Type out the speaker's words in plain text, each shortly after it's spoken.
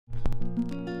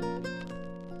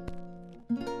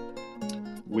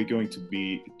We're going to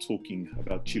be talking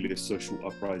about Chile's social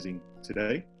uprising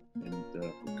today and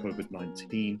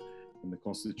COVID-19 and the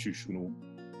constitutional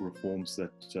reforms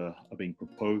that are being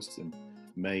proposed and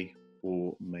may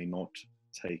or may not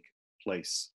take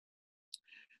place.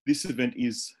 This event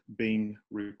is being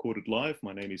recorded live.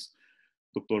 My name is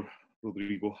Dr.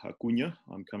 Rodrigo Acuña.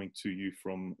 I'm coming to you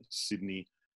from Sydney,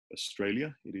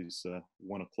 Australia. It is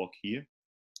 1 o'clock here.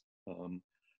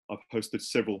 I've hosted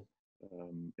several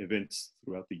events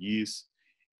throughout the years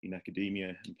in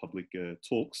academia and public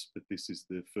talks, but this is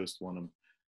the first one I'm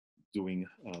doing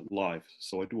live.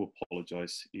 So I do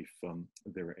apologize if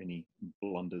there are any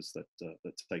blunders that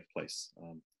take place.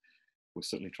 We're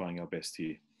certainly trying our best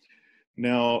here.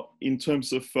 Now, in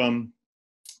terms of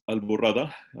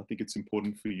Alborada, I think it's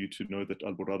important for you to know that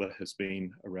Alborada has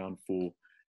been around for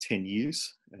 10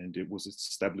 years, and it was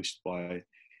established by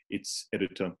its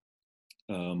editor,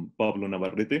 Pablo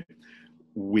Navarrete,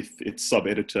 with its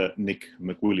sub-editor, Nick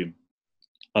McWilliam.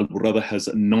 Alborada has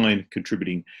 9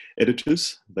 contributing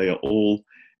editors. They are all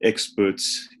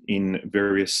experts in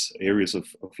various areas of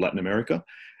Latin America.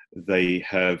 They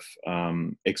have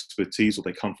expertise, or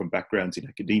they come from backgrounds in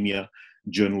academia,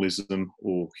 journalism,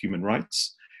 or human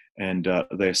rights, and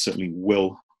they are certainly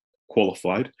well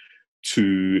qualified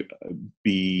to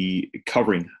be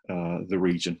covering the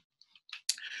region.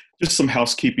 Just some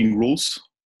housekeeping rules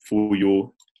for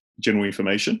your general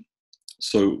information.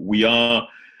 So we are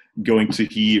going to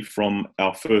hear from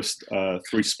our first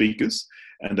 3 speakers,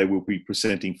 and they will be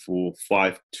presenting for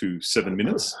 5 to 7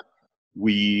 minutes.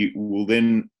 We will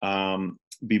then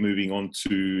be moving on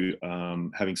to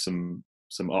having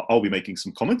I'll be making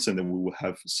some comments, and then we will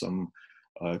have some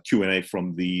Q&A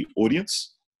from the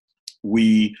audience.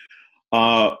 We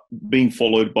are being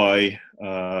followed by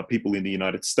people in the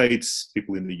United States,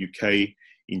 people in the UK,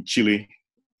 in Chile,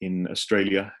 in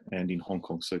Australia, and in Hong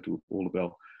Kong. So to all of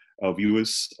our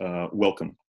viewers,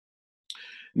 welcome.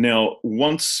 Now,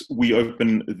 once we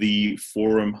open the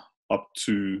forum up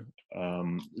to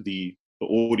the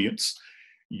audience,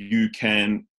 you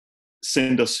can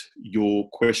send us your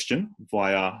question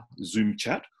via Zoom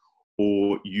chat,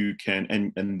 or you can,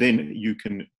 and then you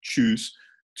can choose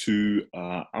to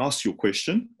ask your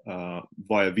question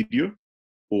via video,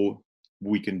 or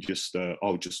we can just,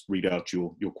 I'll just read out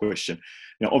your question.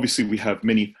 Now, obviously we have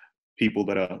many people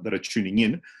that are tuning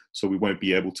in, so we won't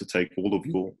be able to take all of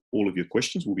your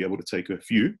questions. We'll be able to take a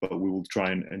few, but we will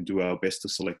try and do our best to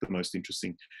select the most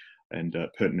interesting and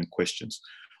pertinent questions.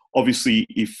 Obviously,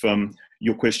 if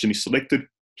your question is selected,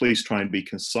 please try and be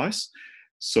concise,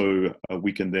 so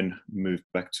we can then move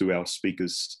back to our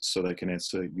speakers so they can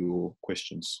answer your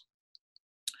questions.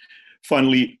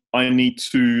 Finally, I need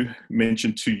to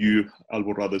mention to you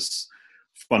Alborada's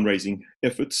fundraising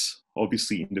efforts.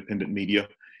 Obviously, independent media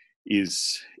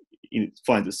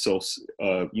finds itself,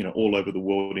 all over the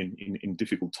world in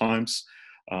difficult times.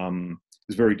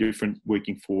 It's very different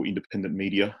working for independent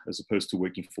media as opposed to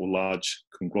working for large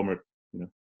conglomerate,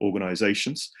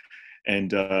 organizations.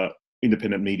 And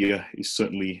independent media is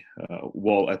certainly,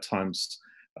 while at times,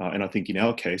 and I think in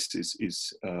our case,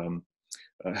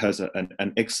 has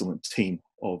an excellent team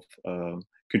of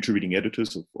contributing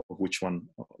editors, of which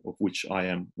I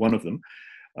am one of them.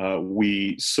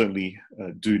 We certainly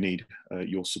do need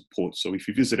your support. So if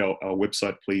you visit our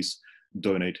website, please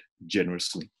donate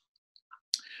generously.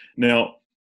 Now,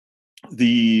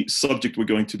 the subject we're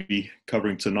going to be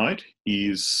covering tonight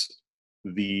is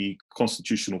the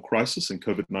constitutional crisis and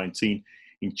COVID-19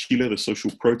 in Chile, the social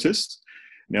protest.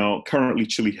 Now, currently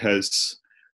Chile has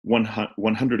over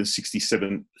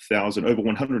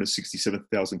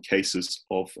 167,000 cases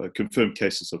of confirmed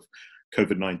cases of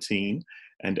COVID-19,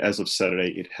 and as of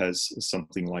Saturday, it has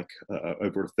something like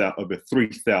over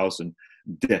 3,000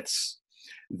 deaths.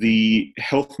 The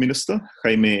health minister,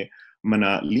 Jaime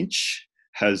Mana Lynch,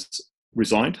 has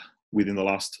resigned within the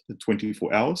last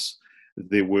 24 hours.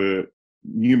 There were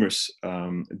numerous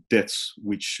deaths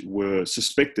which were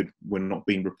suspected were not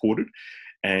being reported,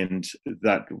 and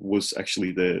that was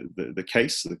actually the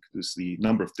case, because the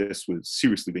number of deaths was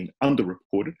seriously being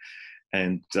underreported,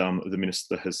 and the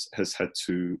minister has had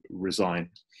to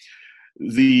resign.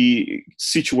 The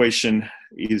situation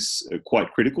is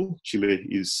quite critical. Chile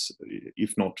is,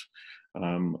 if not,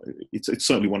 it's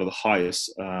certainly one of the highest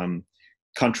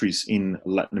countries in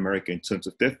Latin America in terms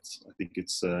of deaths. I think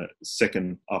it's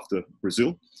second after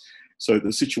Brazil. So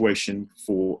the situation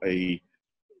for a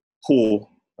poor,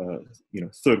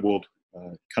 third world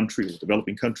country or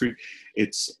developing country,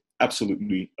 it's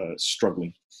absolutely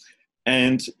struggling.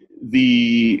 And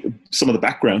some of the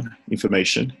background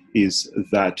information is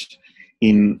that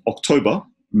in October,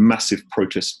 massive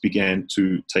protests began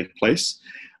to take place.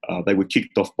 They were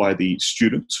kicked off by the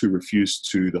students who refused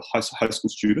to, the high school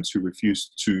students who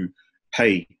refused to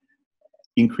pay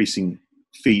increasing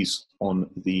fees on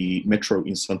the metro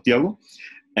in Santiago.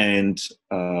 And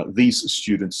these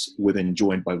students were then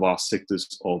joined by vast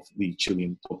sectors of the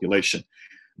Chilean population.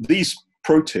 These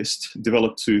protests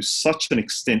developed to such an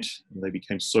extent, and they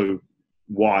became so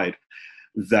wide,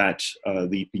 that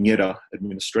the Piñera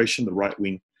administration, the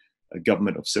right-wing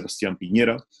government of Sebastián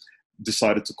Piñera,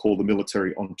 decided to call the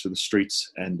military onto the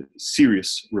streets, and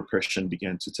serious repression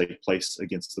began to take place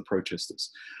against the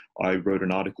protesters. I wrote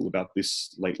an article about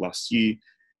this late last year.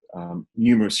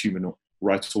 Numerous human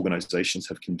rights organizations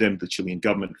have condemned the Chilean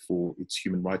government for its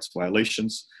human rights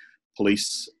violations.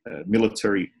 Police,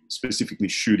 military, specifically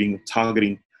shooting,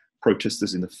 targeting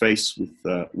protesters in the face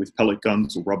with pellet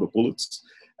guns or rubber bullets,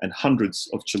 and hundreds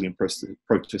of Chilean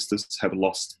protesters have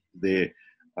lost their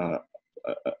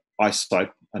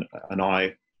eyesight, an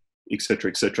eye,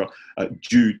 etc.,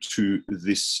 due to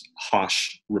this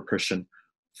harsh repression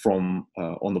from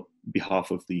on the behalf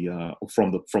of the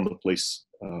from the police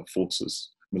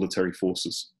forces, military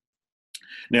forces.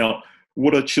 Now,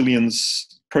 what are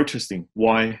Chileans protesting?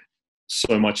 Why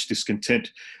so much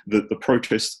discontent? That the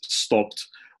protest stopped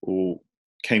or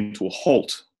came to a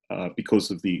halt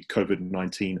because of the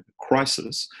COVID-19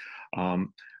 crisis.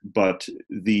 But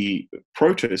the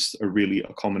protests are really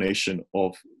a combination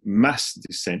of mass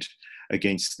dissent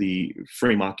against the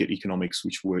free market economics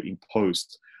which were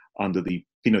imposed under the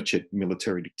Pinochet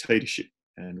military dictatorship.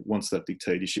 And once that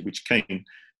dictatorship, which came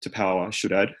to power, I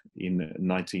should add, in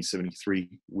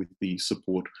 1973 with the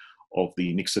support of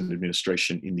the Nixon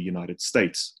administration in the United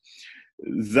States.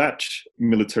 That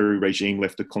military regime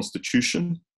left a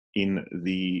constitution in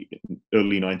the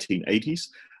early 1980s,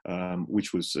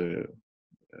 which was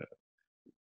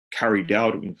carried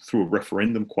out through a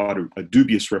referendum, quite a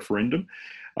dubious referendum,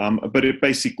 but it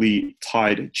basically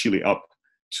tied Chile up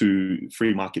to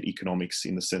free market economics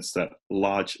in the sense that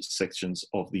large sections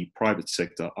of the private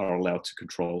sector are allowed to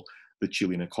control the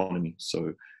Chilean economy.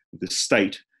 So the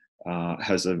state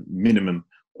has a minimum,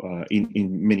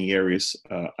 in many areas,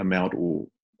 amount or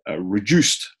a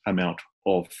reduced amount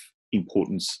of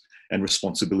importance and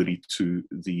responsibility to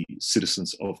the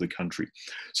citizens of the country.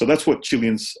 So that's what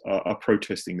Chileans are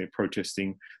protesting. They're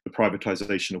protesting the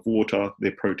privatization of water.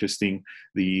 They're protesting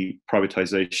the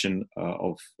privatization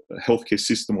of a healthcare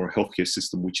system, or a healthcare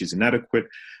system which is inadequate,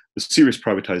 the serious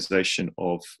privatization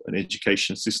of an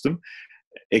education system,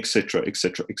 etc.,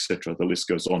 etc., etc. The list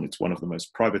goes on. It's one of the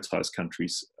most privatized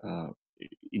countries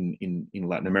in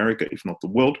Latin America, if not the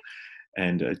world.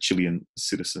 And Chilean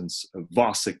citizens,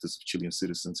 vast sectors of Chilean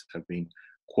citizens have been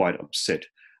quite upset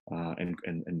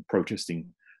and protesting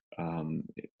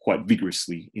quite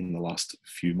vigorously in the last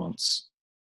few months.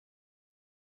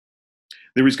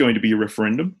 There is going to be a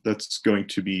referendum that's going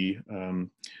to be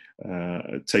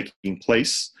taking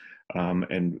place,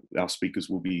 and our speakers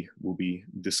will be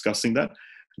discussing that.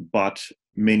 But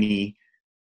many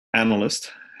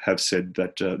analysts have said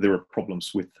that there are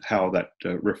problems with how that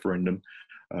referendum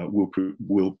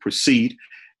will proceed,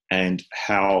 and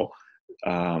how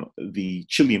the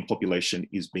Chilean population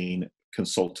is being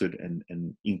consulted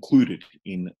and included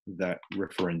in that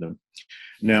referendum.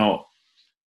 Now,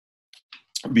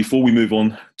 before we move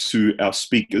on to our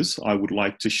speakers, I would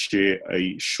like to share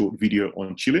a short video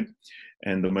on Chile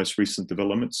and the most recent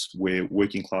developments where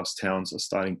working class towns are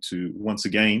starting to once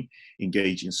again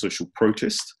engage in social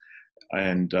protest.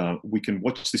 And we can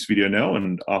watch this video now,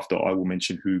 and after I will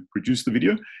mention who produced the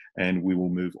video, and we will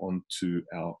move on to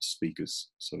our speakers.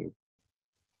 So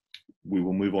we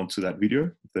will move on to that video,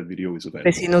 if that video is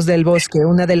available. Vecinos del Bosque,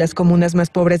 una de las comunas más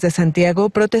pobres de Santiago,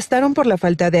 protestaron por la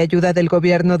falta de ayuda del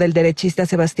gobierno del derechista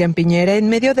Sebastián Piñera en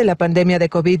medio de la pandemia de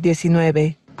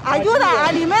COVID-19. Ayuda,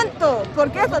 alimento,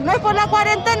 porque eso no es por la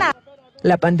cuarentena.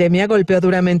 La pandemia golpeó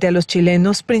duramente a los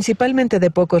chilenos, principalmente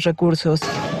de pocos recursos.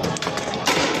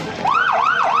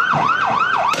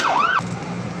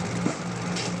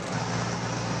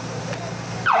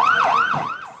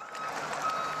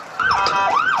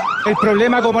 El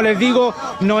problema, como les digo,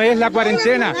 no es la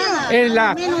cuarentena, es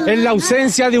la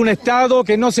ausencia de un Estado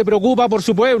que no se preocupa por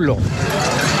su pueblo.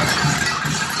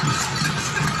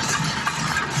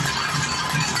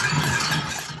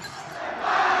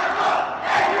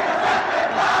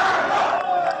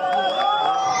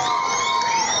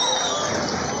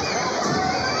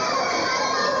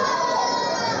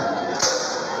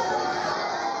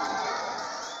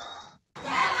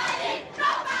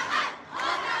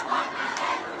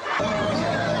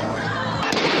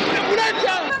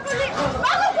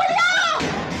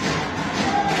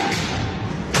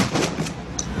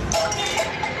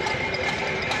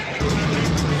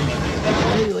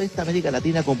 esta América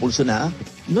Latina convulsionada,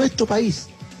 nuestro país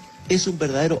es un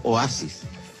verdadero oasis,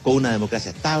 con una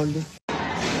democracia estable.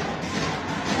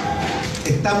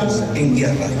 Estamos en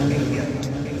guerra.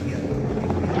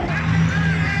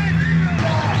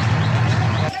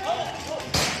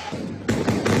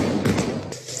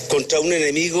 Contra un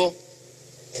enemigo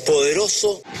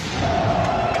poderoso.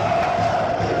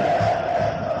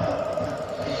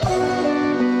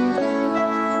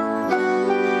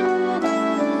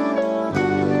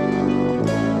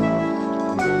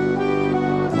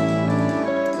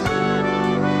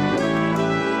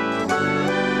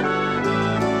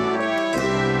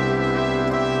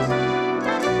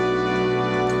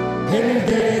 El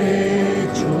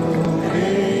derecho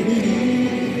de vivir.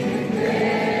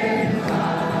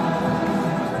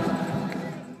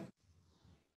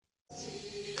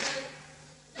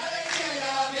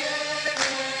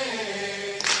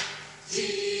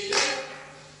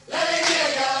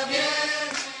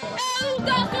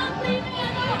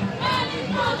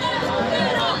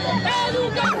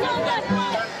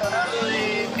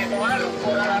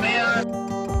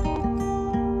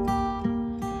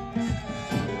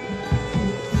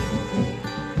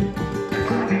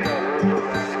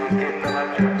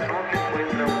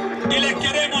 Y les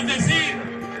queremos decir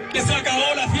que se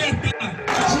acabó la fiesta.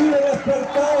 Chile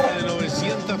despertó. De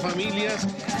 900 familias,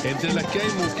 entre las que hay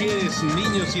mujeres,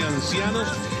 niños y ancianos,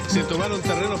 se tomaron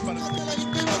terrenos para...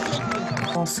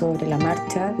 Sobre la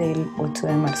marcha del 8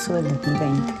 de marzo del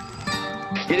 2020.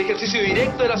 Y el ejercicio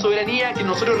directo de la soberanía que en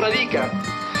nosotros radica.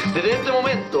 Desde este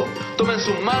momento, toma en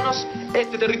sus manos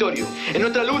este territorio. En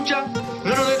nuestra lucha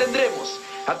no nos detendremos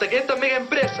hasta que estas mega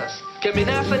empresas que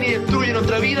amenazan y destruyen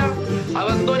nuestra vida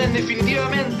abandonen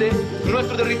definitivamente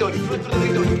nuestro territorio.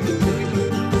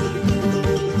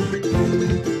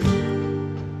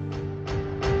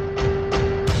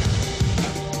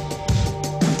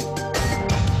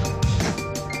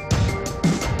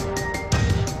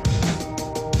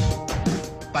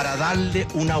 Para darle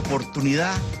una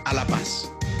oportunidad a la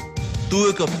paz,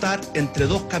 tuve que optar entre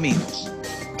dos caminos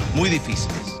muy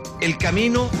difíciles. El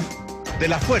camino de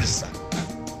la fuerza,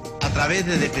 a través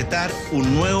de decretar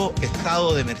un nuevo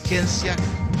estado de emergencia.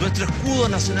 Nuestro escudo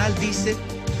nacional dice,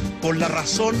 por la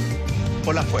razón,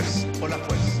 por la fuerza, por la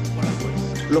fuerza, por la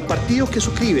fuerza. Los partidos que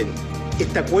suscriben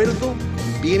este acuerdo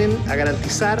vienen a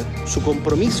garantizar su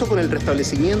compromiso con el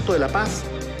restablecimiento de la paz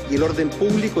y el orden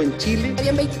público en Chile.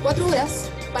 Habían 24 horas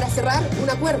para cerrar un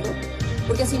acuerdo,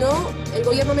 porque si no, el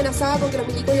gobierno amenazaba con que los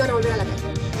milicos iban a volver a la calle.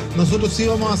 Nosotros sí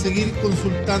vamos a seguir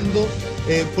consultando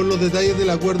por los detalles del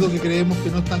acuerdo que creemos que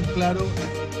no están claros.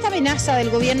 Esta amenaza del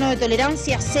gobierno de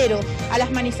tolerancia cero a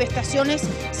las manifestaciones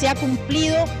se ha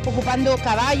cumplido ocupando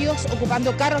caballos,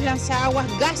 ocupando carros lanzaguas,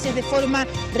 gases de forma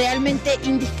realmente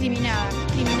indiscriminada.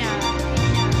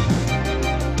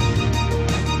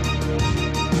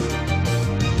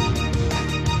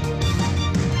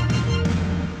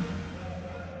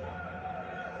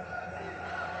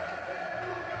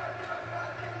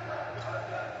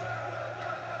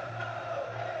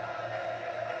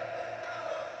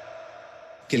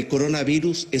 Que el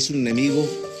coronavirus es un enemigo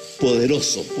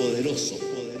poderoso.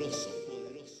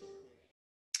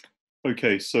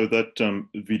 Okay, so that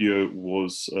video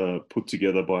was put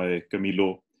together by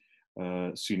Camilo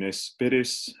Sunes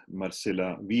Perez,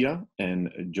 Marcela Villa,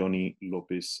 and Johnny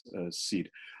Lopez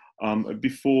Cid.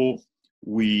 Before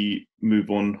we move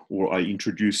on, or I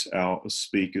introduce our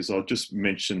speakers, I'll just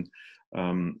mention,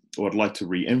 or I'd like to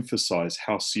re-emphasize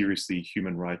how seriously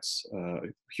human rights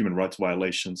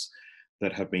violations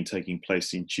that have been taking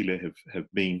place in Chile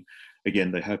have been.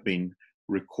 Again, they have been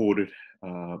recorded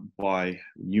by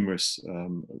numerous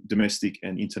domestic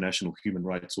and international human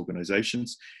rights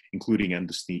organizations, including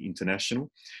Amnesty International.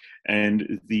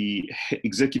 And the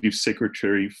Executive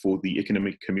Secretary for the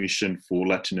Economic Commission for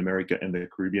Latin America and the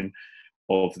Caribbean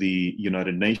of the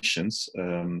United Nations,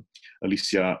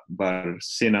 Alicia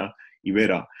Barcena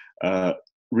Ibera,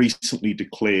 recently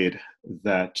declared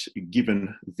that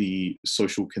given the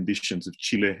social conditions of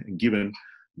Chile and given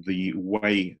the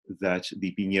way that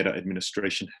the Piñera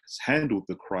administration has handled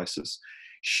the crisis,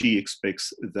 she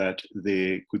expects that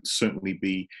there could certainly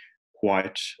be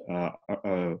quite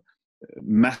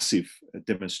massive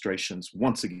demonstrations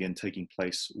once again taking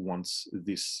place once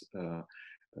this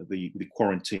the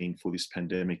quarantine for this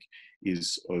pandemic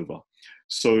is over.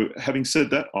 So having said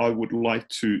that, I would like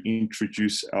to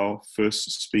introduce our first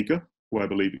speaker, who I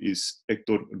believe is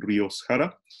Héctor Rios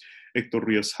Jara. Héctor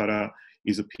Rios Jara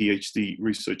is a PhD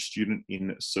research student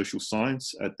in social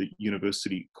science at the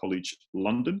University College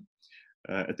London,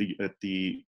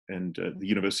 the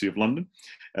University of London.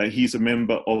 He is a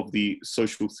member of the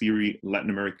Social Theory Latin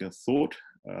American Thought,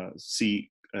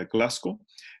 Glasgow,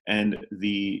 and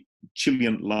the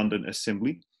Chilean London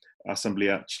Assembly,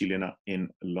 Asamblea Chilena en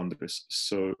Londres.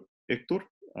 So, Héctor,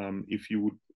 if you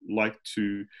would like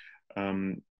to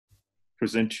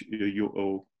present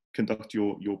or conduct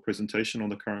your presentation on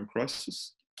the current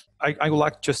crisis. I would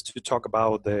like just to talk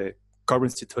about the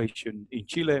current situation in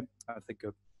Chile. I think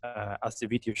as the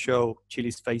video show, Chile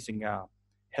is facing a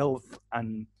health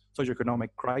and socioeconomic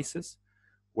crisis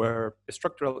where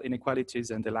structural inequalities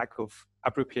and the lack of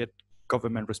appropriate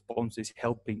government response is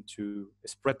helping to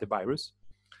spread the virus.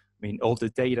 I mean, all the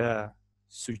data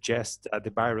suggests that the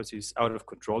virus is out of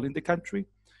control in the country.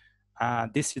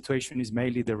 This situation is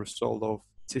mainly the result of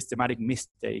systematic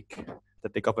mistake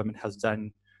that the government has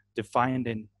done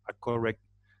defining a correct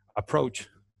approach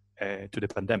to the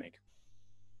pandemic.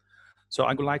 So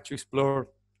I would like to explore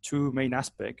two main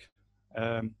aspects.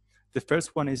 The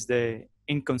first one is the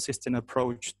inconsistent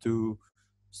approach to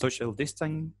social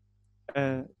distancing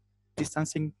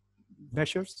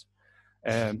measures.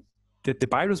 The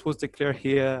virus was declared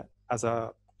here as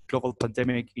a global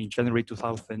pandemic in January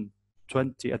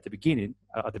 2020 at the beginning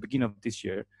of this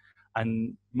year.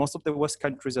 And most of the West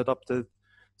countries adopted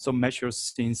some measures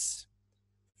since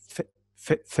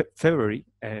February.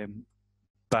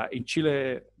 But in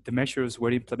Chile, the measures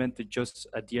were implemented just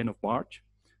at the end of March,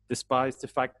 despite the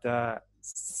fact that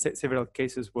several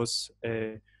cases was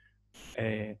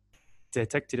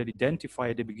detected and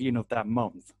identified at the beginning of that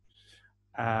month.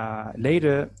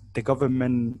 Later, the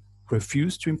government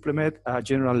refused to implement a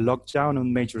general lockdown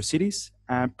on major cities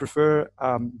and preferred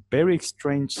a very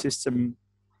strange system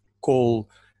called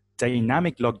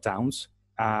dynamic lockdowns.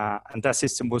 And that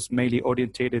system was mainly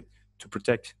orientated to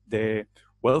protect the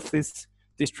wealthiest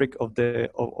district of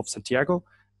Santiago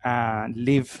and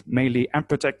leave mainly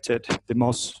unprotected the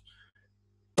most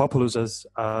populous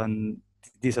and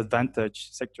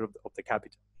disadvantaged sector of the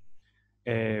capital.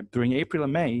 During April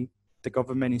and May, the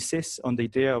government insists on the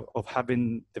idea of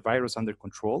having the virus under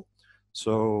control.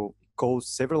 So it calls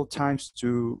several times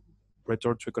to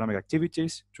return to economic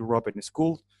activities, to reopen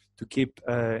schools, to keep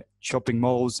shopping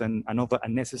malls and other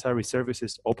unnecessary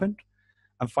services open.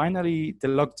 And finally, the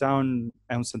lockdown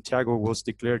in Santiago was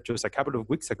declared just a couple of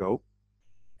weeks ago,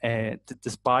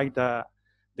 despite the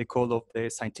call of the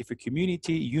scientific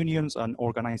community, unions, and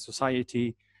organized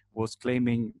society was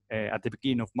claiming at the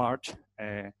beginning of March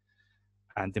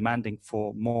and demanding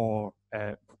for more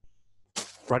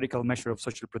radical measure of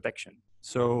social protection.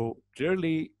 So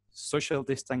clearly, social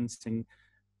distancing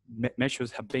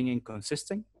measures have been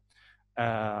inconsistent,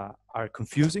 are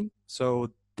confusing.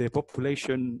 So the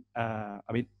population,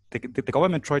 the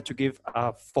government tried to give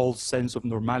a false sense of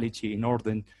normality in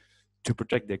order to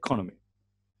protect the economy.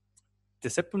 The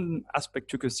second aspect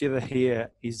to consider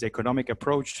here is the economic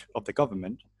approach of the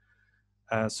government.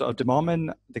 So at the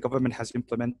moment, the government has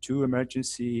implemented two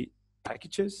emergency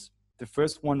packages. The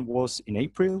first one was in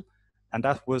April, and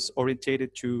that was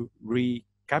orientated to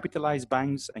recapitalize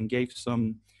banks and gave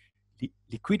some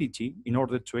liquidity in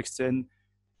order to extend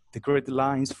the credit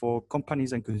lines for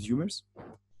companies and consumers.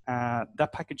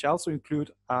 That package also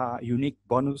includes a unique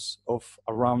bonus of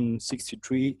around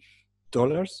 $63,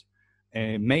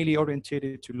 mainly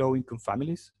oriented to low-income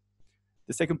families.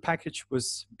 The second package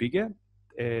was bigger.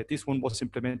 This one was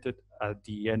implemented at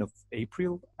the end of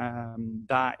April.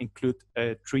 That include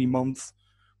 3-month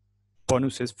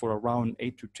bonuses for around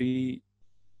 $83.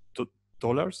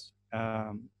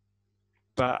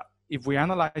 But if we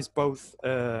analyze both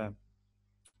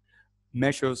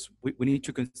measures, we need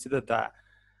to consider that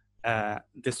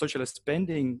the social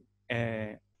spending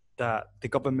that the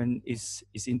government is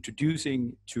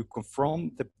introducing to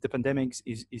confront the pandemics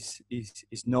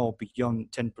is now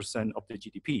beyond 10% of the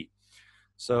GDP.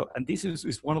 So, and this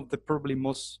is one of the probably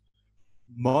most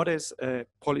modest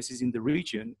policies in the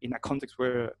region in a context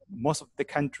where most of the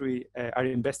country are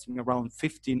investing around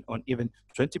 15 or even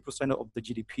 20% of the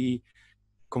GDP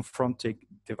confronting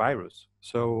the virus.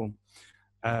 So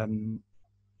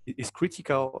it's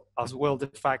critical as well the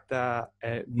fact that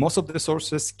most of the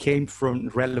sources came from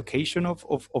reallocation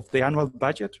of the annual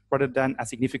budget rather than a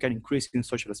significant increase in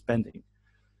social spending.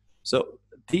 So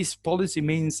this policy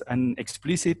means an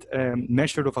explicit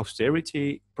measure of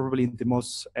austerity, probably in the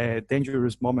most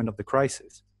dangerous moment of the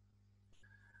crisis.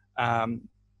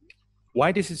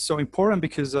 Why this is so important?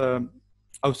 Because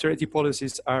austerity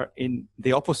policies are in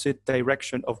the opposite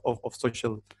direction of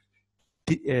social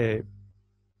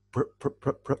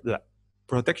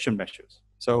protection measures.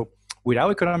 So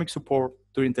without economic support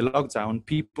during the lockdown,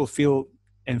 people feel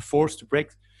enforced to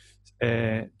break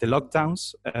the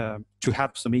lockdowns to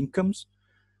have some incomes.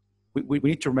 we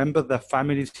need to remember that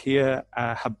families here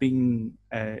have been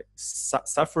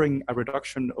suffering a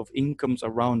reduction of incomes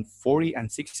around 40 and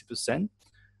 60%.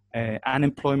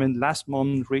 Unemployment last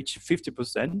month reached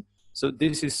 50%. So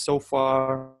this is so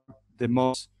far the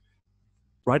most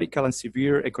radical and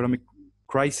severe economic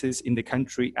crisis in the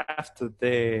country after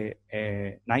the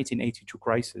 1982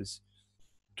 crisis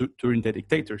during the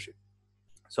dictatorship.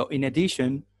 So in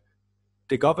addition,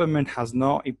 the government has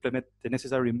not implemented the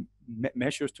necessary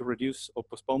measures to reduce or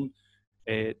postpone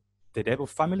the debt of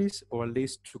families, or at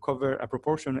least to cover a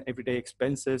proportion of everyday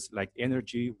expenses like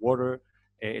energy, water,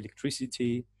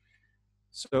 electricity.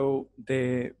 So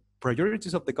the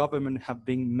priorities of the government have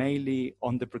been mainly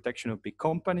on the protection of big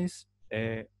companies,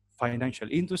 financial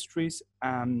industries,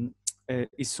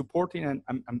 is supporting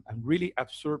a really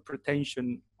absurd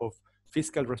pretension of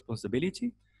fiscal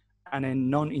responsibility and a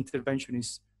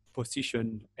non-interventionist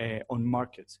position on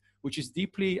markets, which is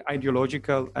deeply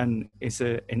ideological and is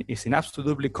in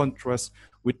absolutely contrast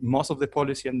with most of the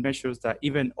policy and measures that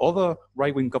even other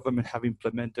right-wing governments have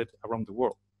implemented around the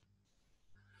world.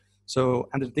 So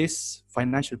under this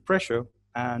financial pressure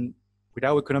and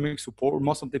without economic support,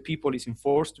 most of the people is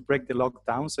enforced to break the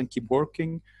lockdowns and keep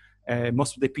working.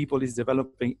 Most of the people is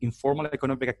developing informal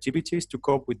economic activities to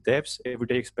cope with debts,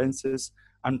 everyday expenses,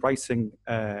 and rising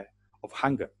of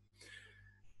hunger.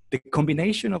 The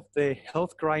combination of the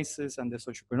health crisis and the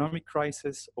socioeconomic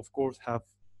crisis, of course, have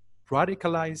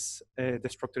radicalized the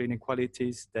structural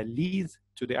inequalities that lead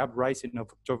to the uprising of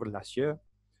October last year.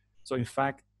 So in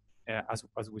fact,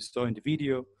 as we saw in the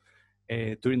video,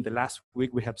 during the last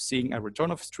week, we have seen a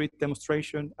return of street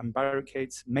demonstration and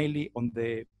barricades, mainly on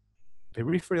the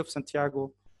periphery of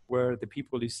Santiago, where the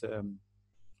people is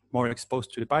more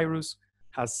exposed to the virus,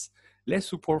 has less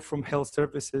support from health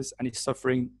services, and is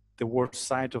suffering the worst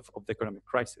side of the economic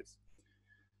crisis.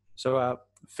 So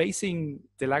facing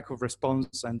the lack of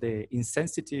response and the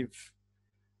insensitive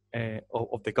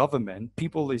of the government,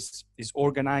 people is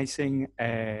organizing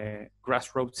a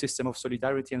grassroots system of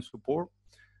solidarity and support.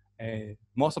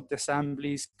 Most of the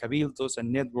assemblies, cabildos,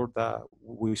 and network that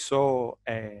we saw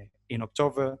in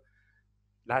October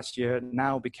last year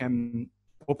now became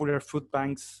popular food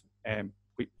banks.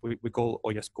 We call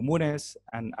ollas comunes,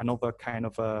 and another kind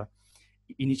of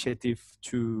initiative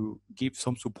to give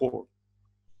some support.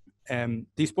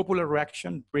 This popular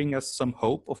reaction brings us some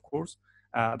hope, of course.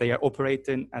 They are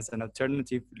operating as an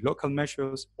alternative local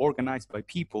measures organized by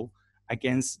people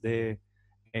against the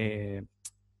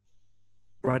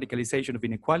radicalization of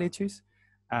inequalities.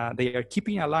 They are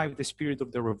keeping alive the spirit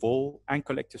of the revolt and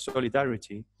collective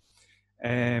solidarity.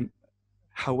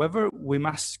 However, we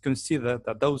must consider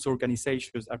that those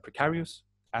organizations are precarious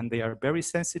and they are very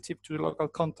sensitive to the local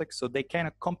context, so they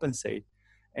cannot compensate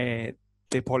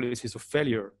the policies of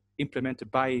failure implemented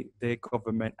by the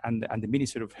government and the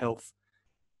Ministry of Health,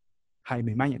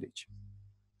 Jaime Mañalich.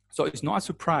 So it's not a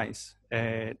surprise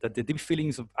that the deep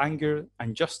feelings of anger,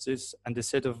 injustice, and the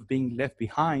sense of being left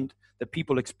behind that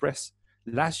people expressed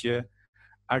last year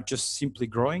are just simply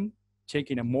growing,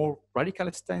 taking a more radical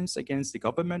stance against the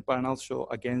government, but also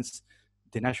against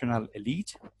the national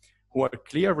elite, who are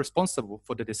clearly responsible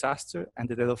for the disaster and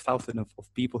the death of thousands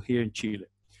of people here in Chile.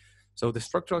 So the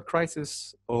structural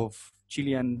crisis of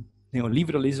Chilean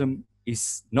neoliberalism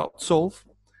is not solved,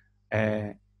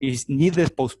 is neither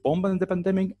postponed by the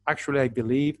pandemic. Actually, I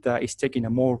believe that it's taking a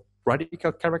more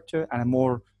radical character and a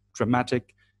more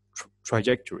dramatic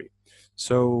trajectory.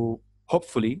 So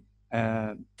hopefully,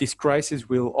 this crisis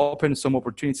will open some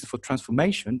opportunities for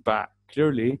transformation, but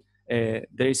clearly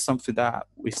there is something that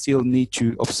we still need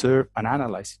to observe and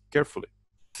analyze carefully.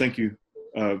 Thank you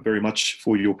very much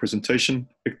for your presentation,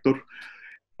 Hector.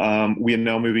 We are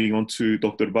now moving on to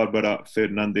Dr. Bárbara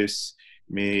Fernández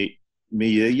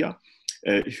Medella,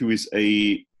 who is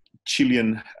a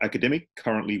Chilean academic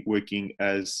currently working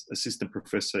as assistant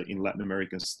professor in Latin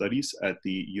American studies at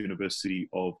the University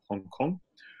of Hong Kong.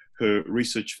 Her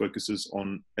research focuses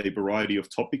on a variety of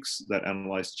topics that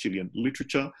analyze Chilean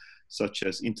literature, such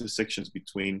as intersections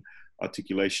between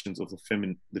articulations of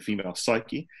the female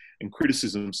psyche and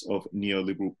criticisms of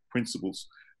neoliberal principles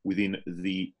within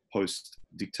the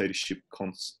post-dictatorship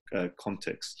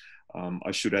context.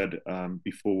 I should add,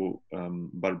 before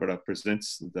Barbara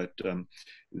presents, that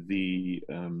the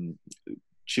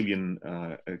Chilean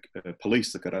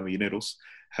police, the Carabineros,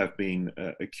 have been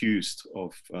accused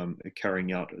of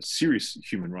carrying out serious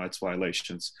human rights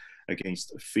violations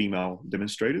against female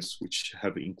demonstrators, which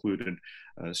have included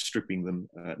stripping them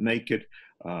naked.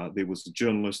 There was a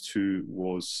journalist who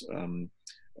was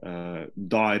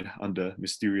died under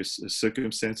mysterious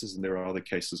circumstances, and there are other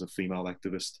cases of female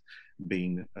activists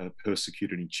being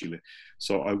persecuted in Chile.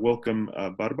 So I welcome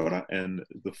Barbara, and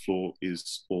the floor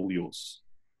is all yours.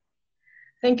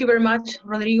 Thank you very much,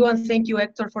 Rodrigo, and thank you,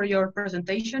 Hector, for your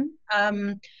presentation.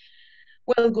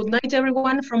 Well, good night,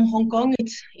 everyone from Hong Kong.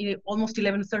 It's almost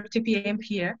 11:30 p.m.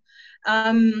 here.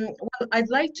 Well, I'd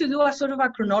like to do a sort of a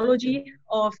chronology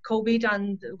of COVID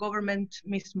and government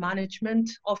mismanagement,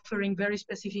 offering very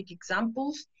specific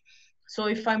examples. So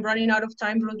if I'm running out of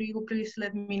time, Rodrigo, please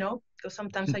let me know, because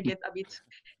sometimes I get a bit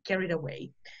carried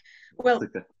away. Well,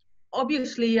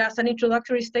 obviously, as an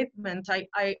introductory statement,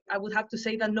 I would have to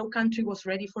say that no country was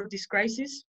ready for this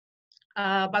crisis.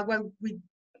 But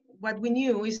what we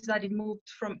knew is that it moved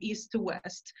from east to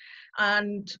west.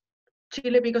 And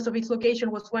Chile, because of its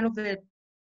location, was one of the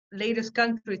latest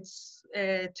countries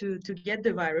to get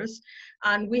the virus.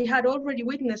 And we had already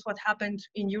witnessed what happened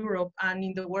in Europe and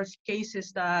in the worst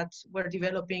cases that were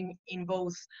developing in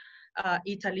both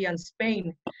Italy and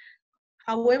Spain.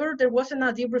 However, there wasn't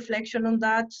a deep reflection on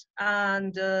that,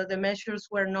 and the measures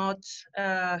were not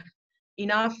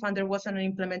enough, and there wasn't an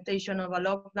implementation of a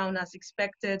lockdown as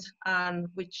expected, and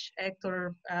which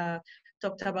Hector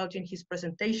talked about in his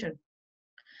presentation.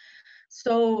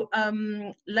 So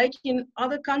like in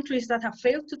other countries that have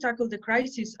failed to tackle the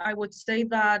crisis, I would say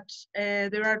that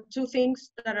there are two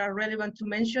things that are relevant to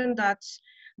mention. That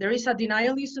there is a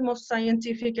denialism of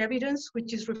scientific evidence,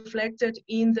 which is reflected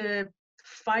in the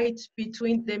fight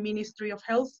between the Ministry of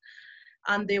Health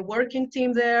and the working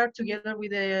team there, together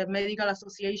with the medical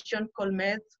association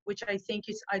Colmed, which I think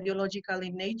is ideological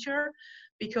in nature,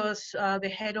 because the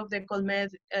head of the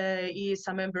Colmed is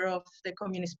a member of the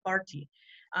Communist Party,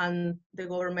 and the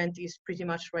government is pretty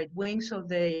much right-wing, so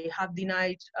they have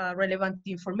denied relevant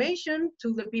information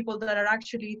to the people that are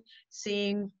actually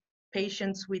seeing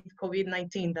patients with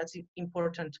COVID-19. That's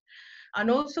important. And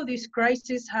also this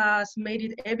crisis has made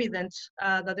it evident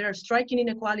that there are striking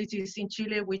inequalities in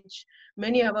Chile, which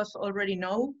many of us already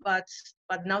know, but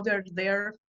now they're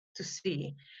there to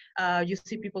see. You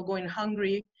see people going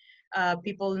hungry,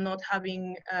 people not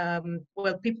having,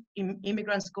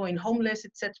 immigrants going homeless,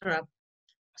 etc.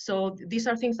 So these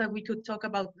are things that we could talk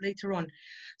about later on.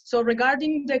 So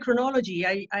regarding the chronology,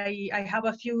 I have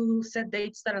a few set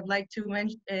dates that I'd like to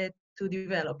mention, to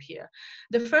develop here.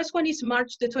 The first one is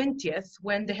March the 20th,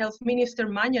 when the health minister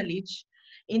Mañalich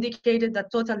indicated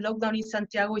that total lockdown in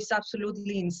Santiago is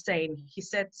absolutely insane. He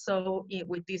said so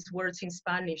with these words in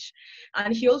Spanish.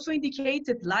 And he also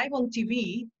indicated live on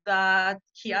TV that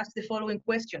he asked the following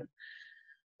question: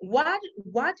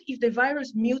 What if the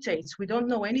virus mutates? We don't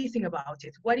know anything about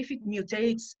it. What if it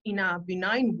mutates in a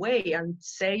benign way and,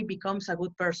 say, becomes a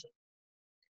good person?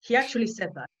 He actually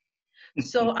said that.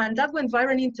 So, and that went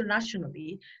viral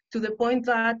internationally, to the point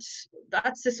that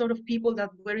that's the sort of people that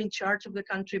were in charge of the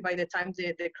country by the time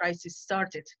the crisis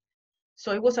started.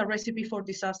 So it was a recipe for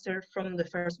disaster from the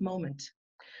first moment.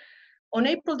 On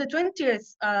April the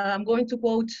 20th, I'm going to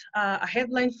quote a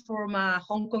headline from a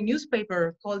Hong Kong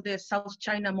newspaper called the South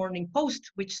China Morning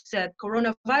Post, which said,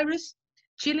 "Coronavirus,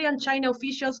 Chile and China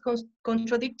officials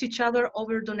contradict each other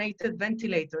over donated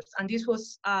ventilators." And this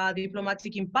was a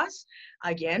diplomatic impasse,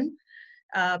 again,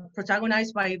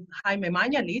 protagonized by Jaime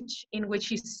Mañalich, in which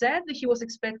he said that he was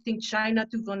expecting China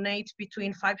to donate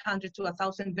between 500 to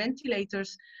 1,000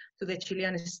 ventilators to the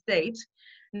Chilean state.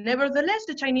 Nevertheless,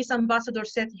 the Chinese ambassador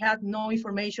said he had no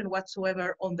information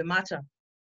whatsoever on the matter.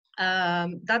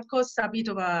 That caused a bit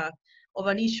of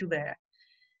an issue there.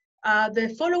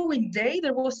 The following day,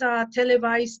 there was a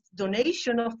televised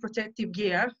donation of protective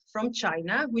gear from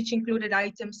China, which included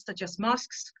items such as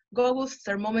masks, goggles,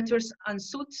 thermometers, and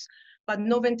suits, but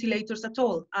no ventilators at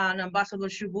all. And Ambassador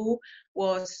Xu Bu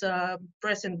was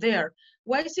present there.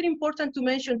 Why is it important to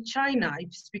mention China?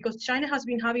 It's because China has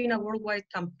been having a worldwide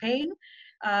campaign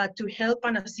to help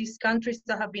and assist countries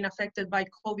that have been affected by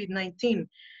COVID-19.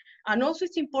 And also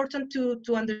it's important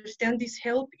to understand this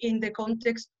help in the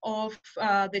context of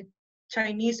the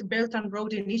Chinese Belt and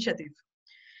Road Initiative,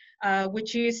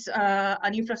 which is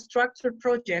an infrastructure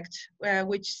project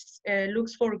which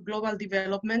looks for global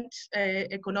development,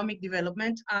 economic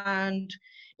development, and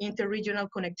interregional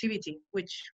connectivity,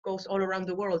 which goes all around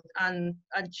the world, and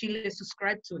Chile is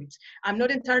subscribed to it. I'm not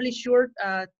entirely sure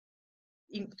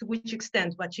to which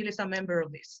extent, but Chile is a member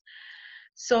of this.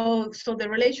 So the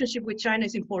relationship with China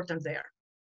is important there.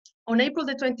 On April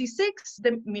the 26th,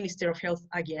 the Minister of Health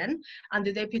again, and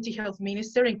the Deputy Health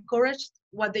Minister encouraged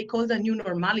what they called a new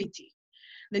normality.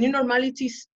 The new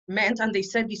normalities meant, and they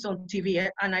said this on TV,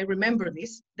 and I remember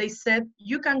this, they said,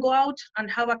 you can go out and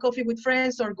have a coffee with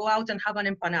friends or go out and have an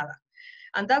empanada.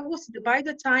 And that was by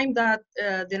the time that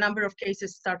the number of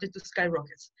cases started to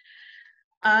skyrocket.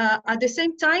 At the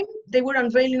same time, they were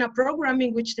unveiling a program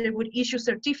in which they would issue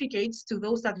certificates to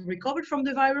those that recovered from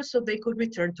the virus so they could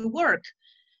return to work.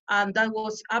 And that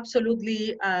was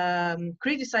absolutely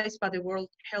criticized by the World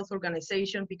Health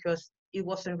Organization because it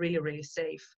wasn't really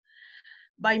safe.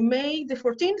 By May the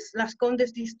 14th, Las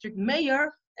Condes district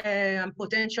mayor and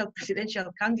potential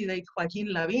presidential candidate Joaquin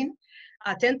Lavín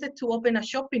attempted to open a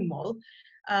shopping mall,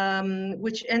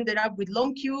 which ended up with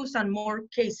long queues and more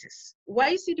cases. Why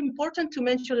is it important to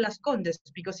mention Las Condes?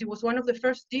 Because it was one of the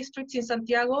first districts in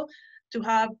Santiago to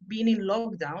have been in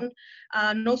lockdown,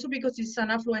 and also because it's an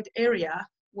affluent area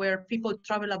where people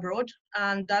travel abroad,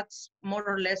 and that's more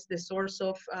or less the source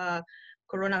of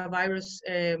coronavirus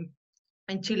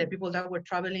in Chile, people that were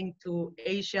traveling to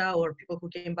Asia or people who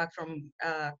came back from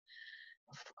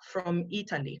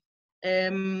Italy.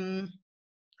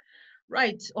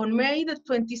 Right, on May the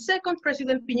 22nd,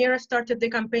 President Piñera started the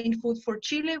campaign Food for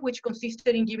Chile, which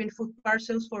consisted in giving food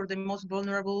parcels for the most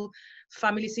vulnerable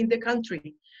families in the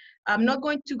country. I'm not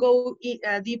going to go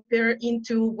deeper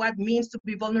into what it means to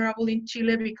be vulnerable in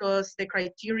Chile because the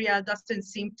criteria doesn't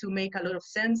seem to make a lot of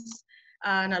sense.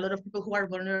 And a lot of people who are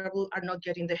vulnerable are not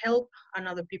getting the help, and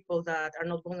other people that are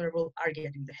not vulnerable are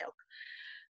getting the help.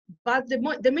 But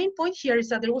the main point here is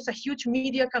that there was a huge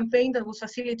media campaign that was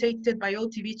facilitated by all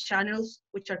TV channels,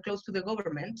 which are close to the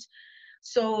government.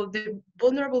 So the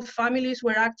vulnerable families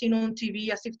were acting on TV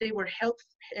as if they were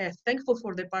thankful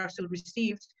for the parcel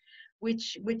received,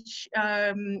 which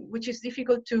is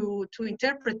difficult to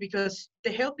interpret because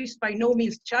the help is by no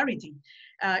means charity.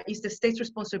 It's the state's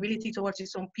responsibility towards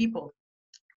its own people.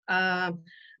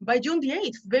 By June the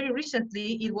 8th, very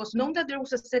recently, it was known that there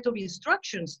was a set of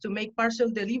instructions to make parcel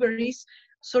deliveries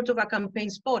sort of a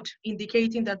campaign spot,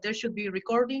 indicating that there should be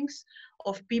recordings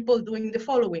of people doing the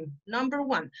following. Number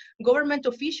one, government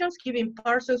officials giving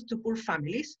parcels to poor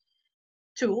families.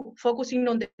 Two, focusing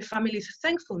on the family's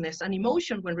thankfulness and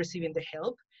emotion when receiving the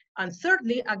help. And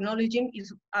thirdly, acknowledging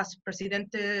as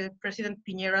President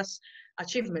Piñera's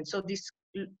achievement. So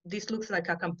this looks like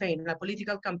a campaign, a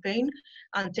political campaign,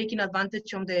 and taking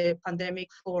advantage of the pandemic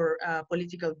for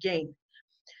political gain.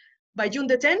 By June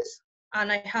the 10th, and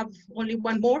I have only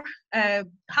one more,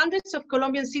 hundreds of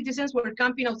Colombian citizens were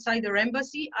camping outside their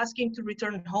embassy asking to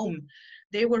return home.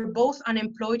 They were both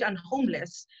unemployed and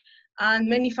homeless, and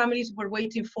many families were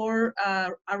waiting for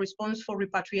a response for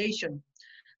repatriation.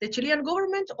 The Chilean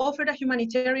government offered a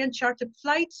humanitarian chartered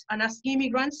flight and asked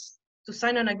immigrants to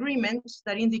sign an agreement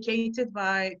that indicated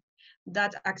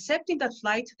that accepting that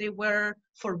flight, they were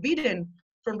forbidden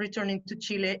from returning to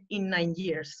Chile in 9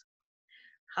 years.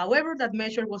 However, that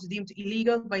measure was deemed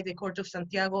illegal by the Court of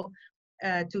Santiago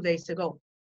 2 days ago.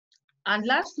 And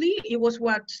lastly, it was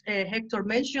what Hector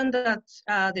mentioned, that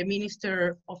the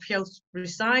Minister of Health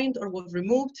resigned or was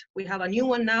removed. We have a new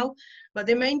one now, but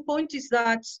the main point is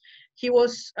that he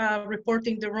was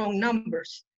reporting the wrong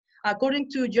numbers. According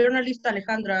to journalist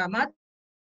Alejandra Amat,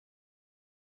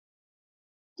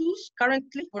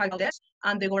 currently,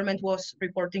 and the government was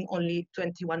reporting only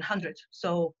 2,100.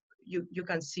 So you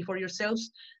can see for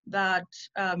yourselves that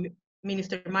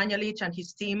Minister Mañalich and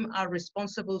his team are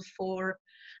responsible for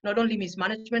not only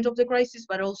mismanagement of the crisis,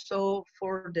 but also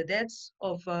for the deaths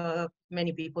of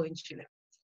many people in Chile.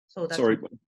 So that's Sorry,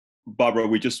 Barbara,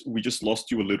 we just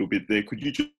lost you a little bit there. Could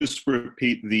you just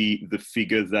repeat the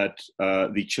figure that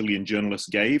the Chilean journalist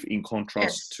gave in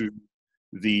contrast to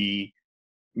the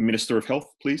Minister of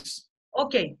Health, please?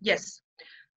 Okay, yes.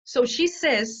 So she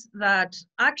says that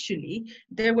actually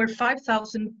there were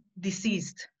 5,000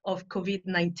 deceased of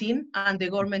COVID-19 and the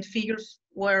government figures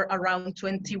were around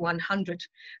 2,100.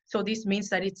 So this means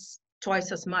that it's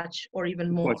twice as much or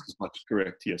even more. Twice as much,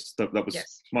 correct, yes. That was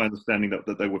my understanding,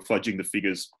 that they were fudging the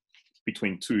figures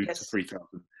between 2,000 to 3,000.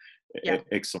 Yeah.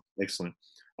 Excellent, excellent.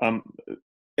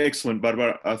 Excellent,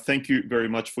 Barbara. Thank you very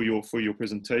much for your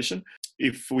presentation.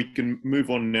 If we can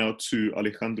move on now to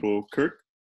Alejandro Kirk.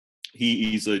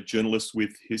 He is a journalist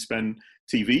with Hispan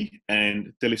TV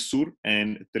and Telesur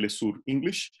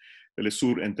English.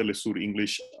 Telesur and Telesur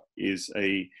English is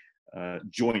a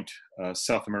joint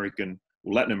South American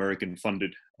or Latin American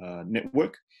funded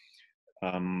network.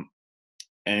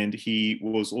 And he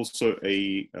was also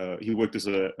he worked as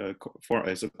a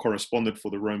correspondent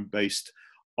for the Rome-based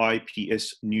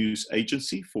IPS news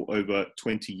agency for over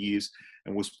 20 years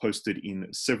and was posted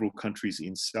in several countries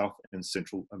in South and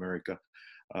Central America.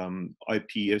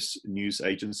 IPS news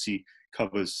agency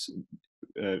covers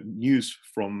news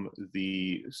from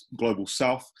the global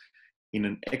South in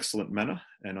an excellent manner,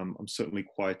 and I'm certainly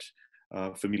quite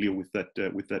familiar with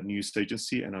that news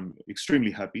agency, and I'm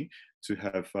extremely happy to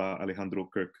have Alejandro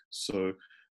Kirk. So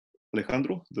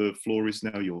Alejandro, the floor is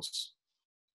now yours.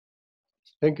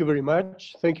 Thank you very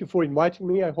much. Thank you for inviting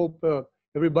me. I hope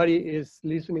everybody is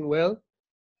listening well.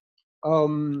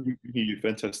 You hear you,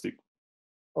 fantastic.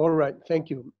 All right, thank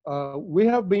you. We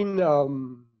have been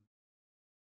on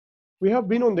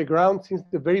the ground since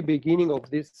the very beginning of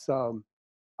this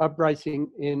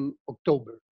uprising in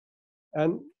October,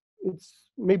 and it's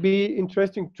maybe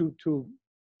interesting to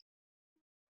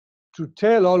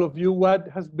tell all of you what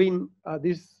has been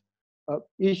this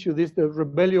issue, the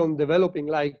rebellion developing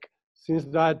like since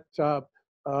that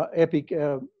epic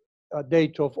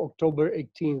date of October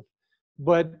 18th.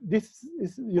 But this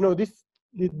is, this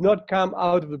did not come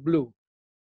out of the blue.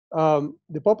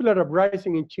 The popular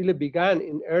uprising in Chile began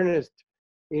in earnest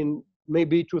in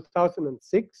maybe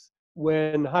 2006,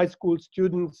 when high school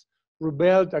students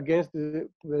rebelled against the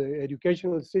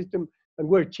educational system and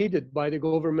were cheated by the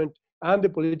government and the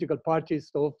political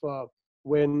parties of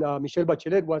when Michelle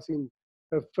Bachelet was in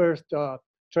her first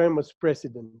term as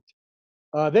president.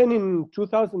 Then in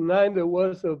 2009, there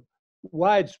was a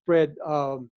widespread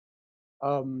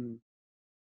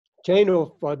chain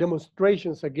of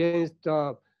demonstrations against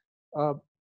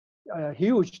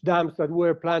huge dams that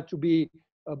were planned to be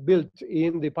built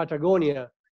in the Patagonia,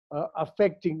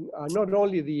 affecting not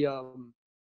only the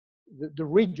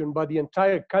region, but the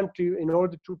entire country, in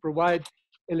order to provide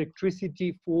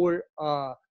electricity for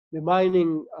the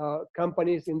mining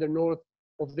companies in the north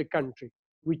of the country,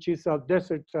 which is a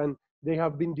desert, and they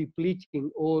have been depleting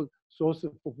all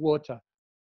sources of water.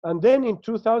 And then in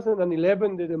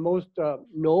 2011, the most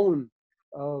known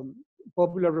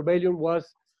popular rebellion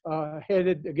was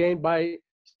headed again by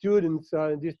students,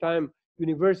 this time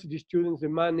university students,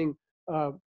 demanding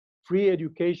free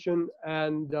education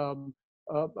and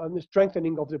the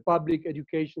strengthening of the public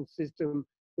education system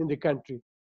in the country.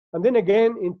 And then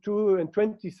again in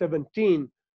 2017,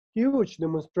 huge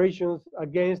demonstrations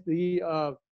against the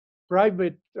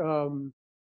private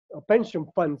pension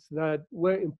funds that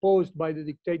were imposed by the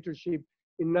dictatorship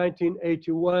in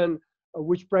 1981,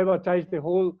 which privatized the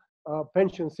whole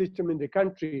pension system in the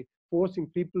country, forcing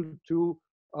people to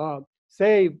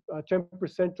save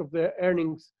 10% of their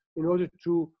earnings in order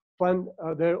to fund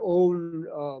their own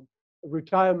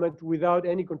retirement without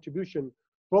any contribution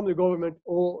from the government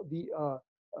or the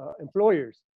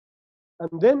employers.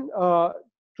 And then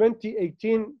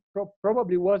 2018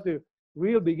 probably was the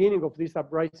real beginning of this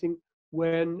uprising,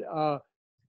 when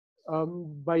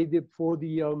for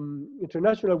the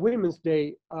International Women's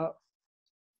Day,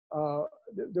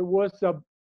 there was a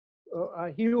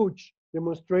huge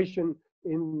demonstration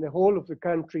in the whole of the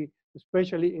country,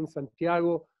 especially in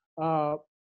Santiago,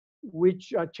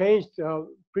 which changed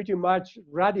pretty much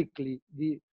radically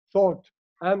the thought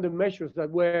and the measures that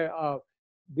were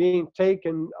being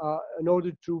taken in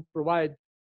order to provide,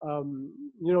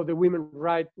 the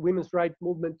women's right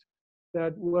movement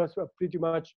that was pretty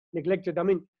much neglected. I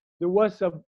mean, there was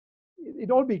it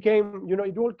all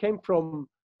came from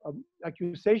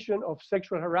accusation of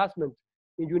sexual harassment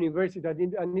in university,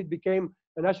 and it became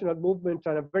a national movement,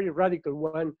 and a very radical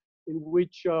one, in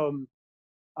which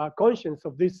conscience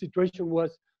of this situation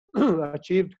was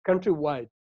achieved countrywide.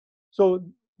 So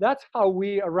that's how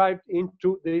we arrived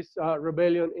into this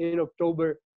rebellion in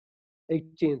October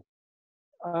 18th.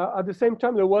 At the same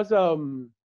time, there was an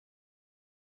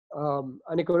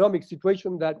economic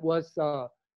situation that was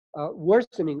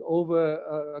worsening over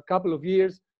a couple of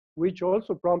years, which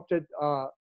also prompted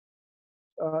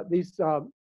this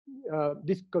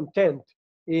discontent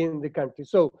in the country.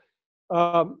 So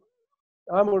I'm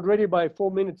already by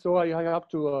 4 minutes, so I have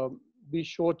to be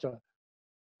shorter.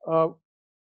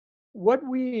 What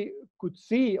we could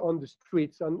see on the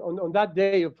streets on that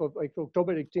day of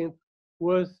October 18th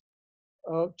was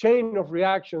a chain of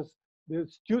reactions. The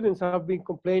students have been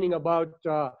complaining about,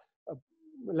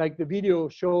 like the video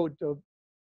showed,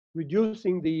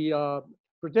 reducing the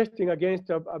protesting against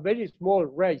a very small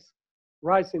rise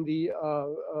in the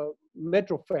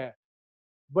metro fare.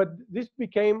 But this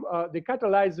became the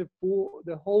catalyzer for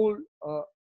the whole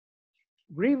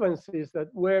grievances that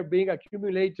were being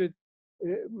accumulated,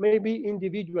 maybe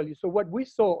individually. So what we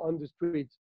saw on the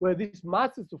streets were these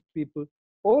masses of people,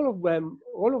 all of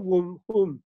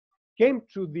whom came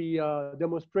to the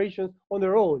demonstrations on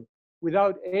their own,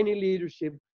 without any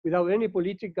leadership, without any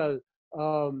political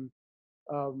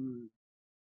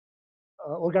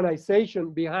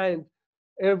organization behind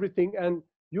everything. And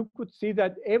you could see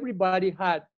that everybody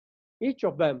had, each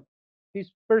of them,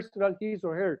 his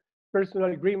or her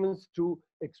personal grievance to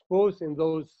expose in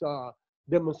those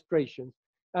demonstrations.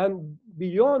 And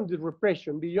beyond the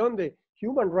repression, beyond the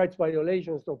human rights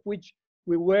violations of which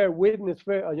we were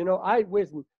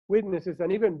eyewitnesses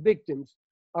and even victims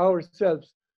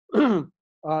ourselves,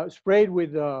 sprayed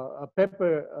with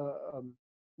pepper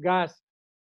gas.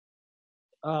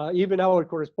 Even our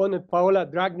correspondent Paola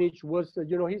Dragnich was,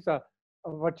 he's a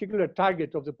particular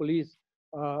target of the police,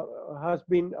 has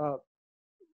been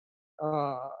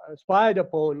spied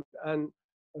upon and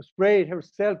sprayed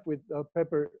herself with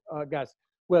pepper gas.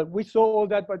 Well, we saw all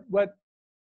that, but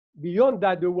beyond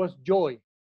that, there was joy.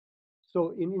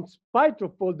 So in spite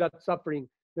of all that suffering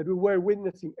that we were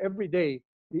witnessing every day,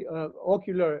 the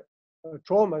ocular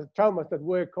traumas that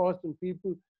were caused on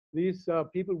people, these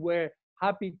people were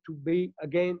happy to be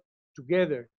again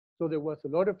together. So there was a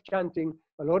lot of chanting,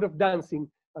 a lot of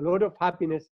dancing, a lot of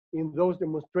happiness in those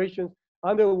demonstrations.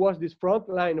 And there was this front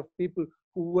line of people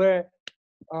who were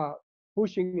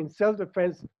pushing in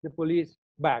self-defense the police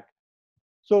back.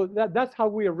 So that's how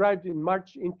we arrived in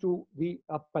March into the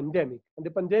pandemic. And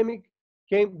the pandemic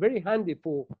came very handy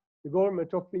for the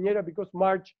government of Piñera because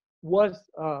March was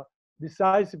a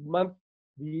decisive month.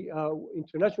 The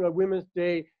International Women's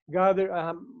Day gathered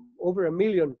over 1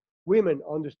 million women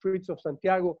on the streets of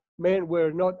Santiago. Men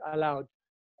were not allowed.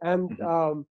 And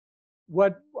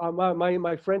what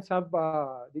my friends have,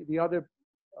 the other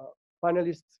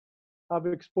panelists have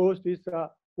exposed is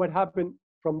what happened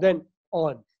from then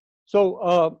on.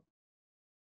 So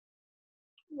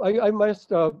I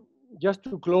must, just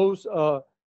to close,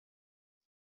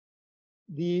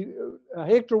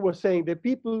 Hector was saying the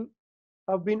people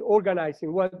have been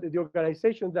organizing, the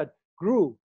organization that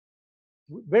grew,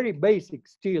 very basic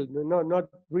still, not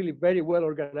really very well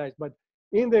organized, but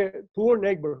in the poor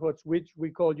neighborhoods, which we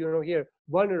call, here,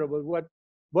 vulnerable. What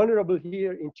vulnerable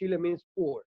here in Chile means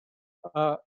poor.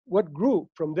 What grew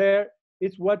from there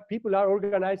is what people are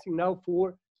organizing now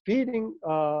for feeding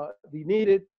the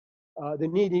needy,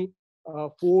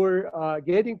 for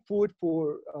getting food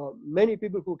for many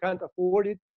people who can't afford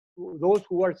it, those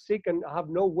who are sick and have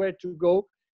nowhere to go,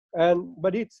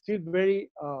 but it's still very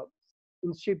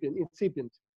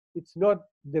incipient. It's not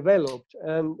developed,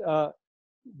 and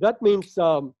that means,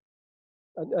 and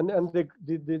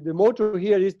the motto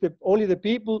here is that only the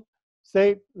people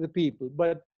save the people.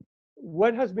 But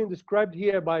what has been described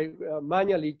here by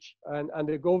Mañalich and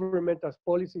the government as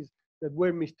policies that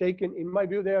were mistaken, in my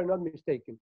view, they are not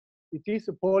mistaken. It is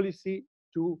a policy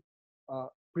to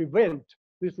prevent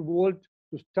this revolt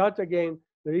to start again.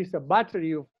 There is a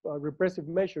battery of repressive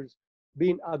measures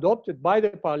being adopted by the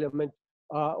parliament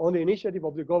on the initiative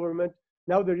of the government.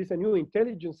 Now there is a new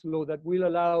intelligence law that will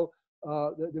allow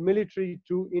the military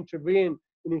to intervene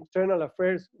in internal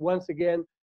affairs once again.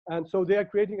 And so they are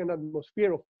creating an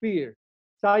atmosphere of fear.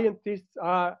 Scientists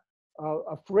are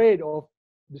afraid of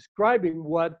describing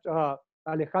what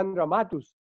Alejandra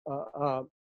Matus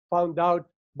found out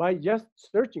by just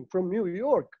searching from New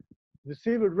York, the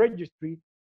civil registry,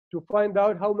 to find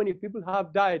out how many people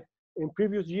have died in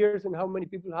previous years and how many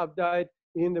people have died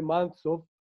in the months of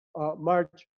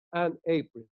March and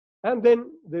April. And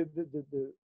then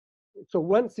so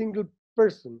one single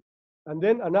person, and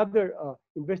then another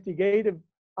investigative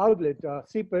outlet,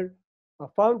 CIPER,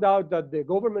 found out that the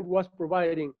government was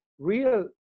providing real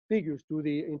figures to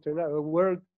the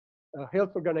World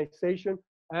Health Organization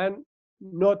and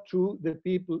not to the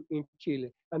people in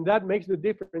Chile. And that makes the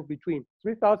difference between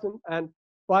 3,000 and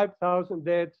 5,000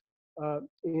 deaths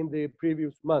in the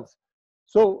previous months.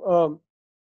 So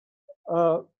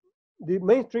the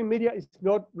mainstream media is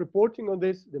not reporting on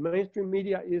this. The mainstream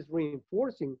media is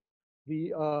reinforcing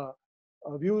the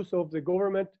views of the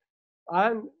government,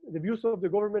 and the views of the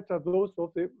government are those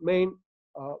of the main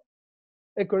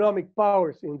economic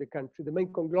powers in the country, the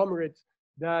main conglomerates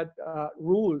that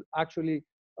rule actually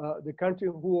the country,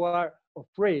 who are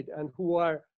afraid and who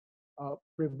are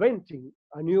preventing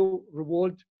a new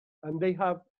revolt. And they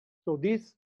have, so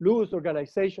these loose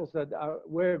organizations that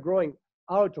were growing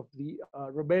out of the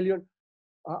rebellion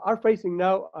are facing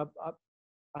now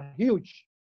a huge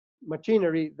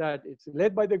machinery that is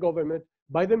led by the government,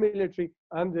 by the military,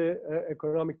 and the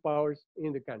economic powers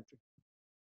in the country.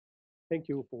 Thank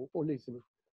you for listening.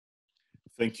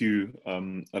 Thank you,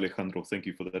 Alejandro. Thank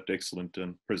you for that excellent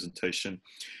presentation.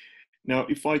 Now,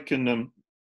 if I can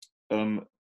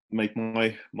make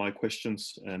my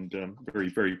questions and very,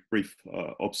 very brief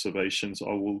observations,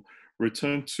 I will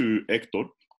return to Hector,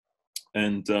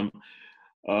 and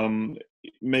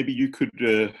maybe you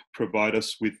could provide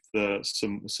us with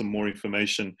some more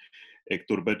information,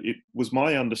 Hector. But it was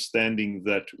my understanding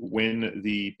that when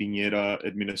the Piñera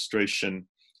administration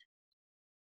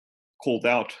called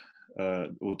out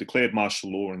or declared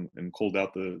martial law and called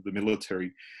out the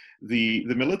military, the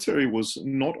military was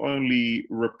not only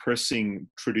repressing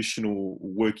traditional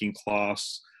working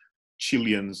class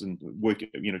Chileans and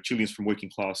Chileans from working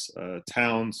class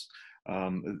towns,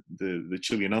 the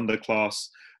Chilean underclass,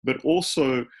 but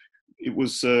also it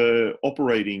was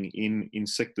operating in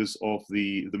sectors of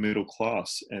the middle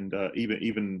class and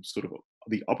even sort of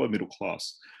the upper middle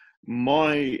class.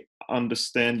 My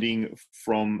understanding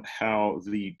from how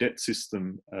the debt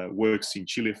system works in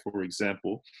Chile, for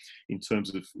example, in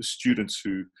terms of students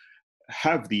who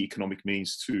have the economic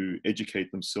means to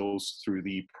educate themselves through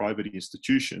the private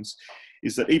institutions,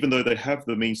 is that even though they have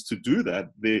the means to do that,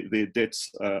 their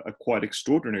debts are quite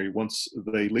extraordinary once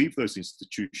they leave those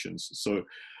institutions. So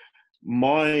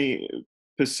my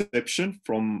perception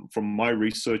from my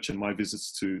research and my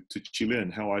visits to Chile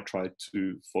and how I try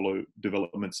to follow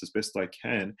developments as best I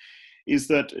can is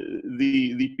that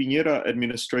the Piñera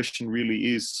administration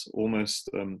really is almost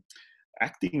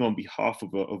acting on behalf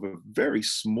of a very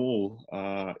small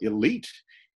elite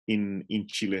in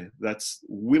Chile that's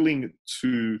willing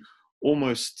to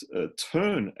almost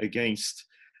turn against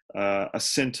a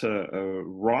center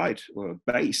right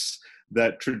base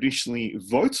that traditionally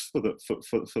votes for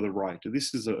the right.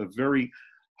 This is a very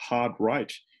hard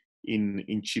right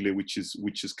in Chile, which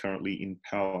is currently in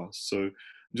power. So I'm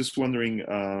just wondering,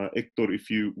 Hector, if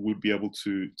you would be able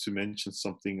to mention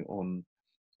something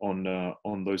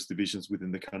on those divisions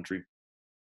within the country.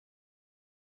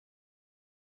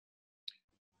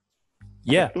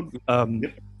 Yeah,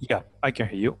 yeah, I can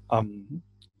hear you.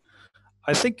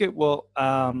 I think it will.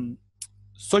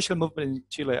 Social movement in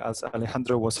Chile, as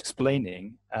Alejandro was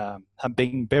explaining, have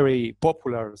been very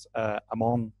popular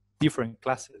among different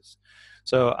classes.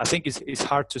 So I think it's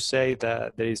hard to say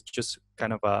that there is just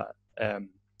kind of a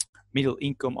middle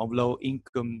income or low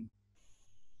income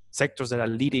sectors that are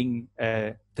leading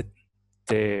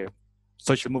the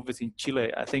social movements in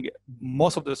Chile. I think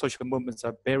most of the social movements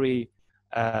are very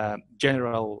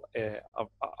general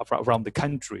around the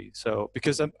country. So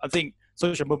because I think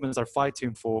social movements are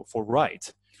fighting for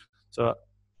rights. So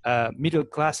middle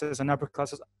classes and upper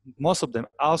classes, most of them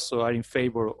also are in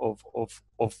favor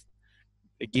of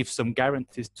give some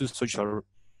guarantees to social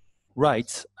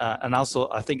rights, and also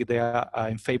I think they are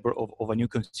in favor of a new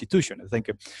constitution. I think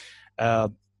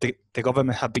the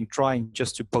government have been trying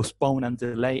just to postpone and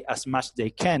delay as much they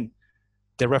can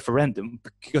the referendum,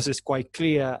 because it's quite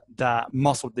clear that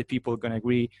most of the people are going to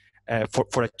agree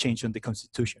for a change in the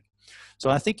constitution. So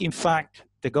I think, in fact,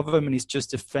 the government is just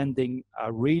defending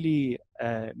a really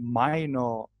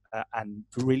minor and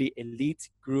really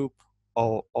elite group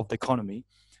of the economy.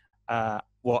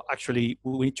 Well, actually,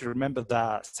 we need to remember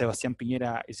that Sebastián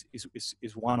Piñera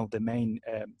is one of the main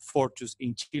forces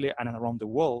in Chile and around the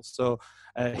world. So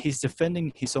he's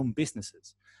defending his own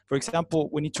businesses. For example,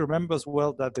 we need to remember as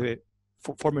well that the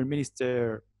former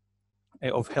Minister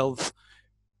of Health,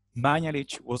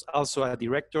 Mañalich, was also a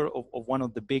director of one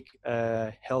of the big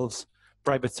health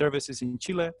private services in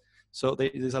Chile. So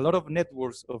there's a lot of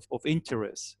networks of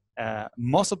interest.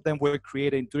 Most of them were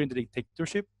created during the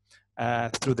dictatorship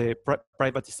through the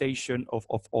privatization of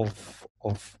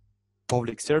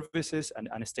public services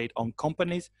and state-owned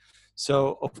companies.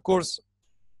 So, of course,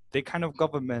 the kind of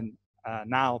government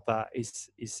now that is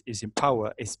in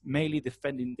power is mainly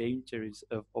defending the interests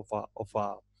of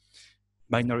a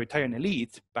minoritarian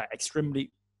elite, but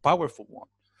extremely powerful one.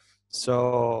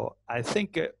 So I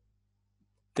think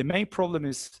the main problem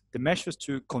is the measures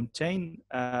to contain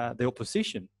the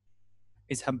opposition.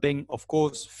 It has been, of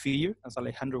course, fear, as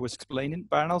Alejandro was explaining,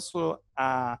 but also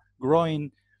a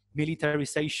growing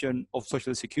militarization of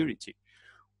social security.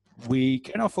 We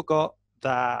cannot forget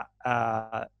that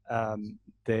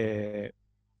the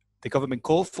government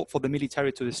called for the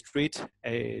military to the street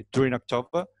during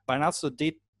October, but also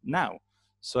did now.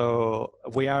 So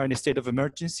we are in a state of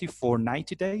emergency for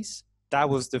 90 days. That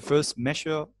was the first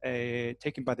measure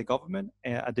taken by the government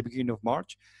at the beginning of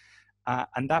March.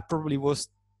 And that probably was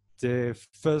the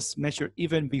first measure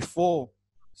even before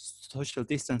social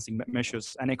distancing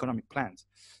measures and economic plans.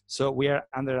 So we are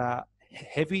under a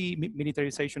heavy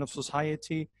militarization of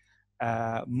society.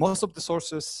 Most of the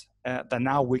sources that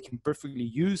now we can perfectly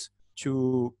use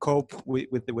to cope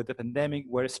with the pandemic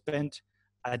were spent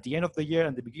at the end of the year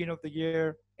and the beginning of the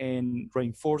year and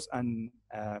reinforce and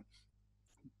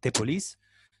the police.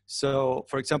 So,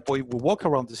 for example, if we walk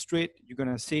around the street, you're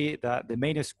going to see that the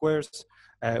main squares,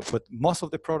 but most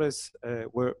of the protests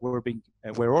were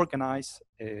organized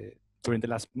during the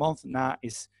last month. Now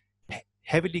is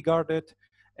heavily guarded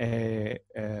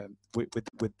with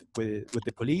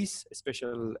the police,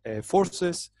 special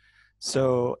forces.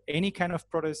 So any kind of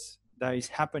protest that is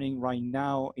happening right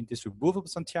now in the suburb of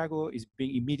Santiago is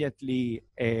being immediately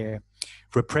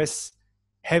repressed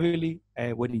heavily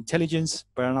with intelligence,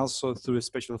 but also through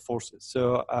special forces.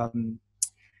 So,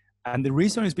 and the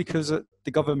reason is because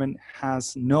the government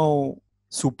has no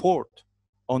support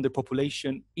on the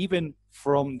population, even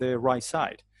from the right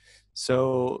side.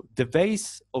 So the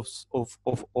base of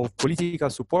political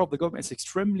support of the government is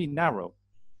extremely narrow.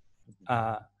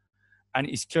 And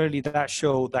it's clearly that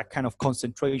show that kind of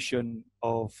concentration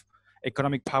of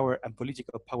economic power and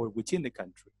political power within the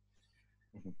country.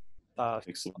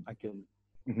 Excellent.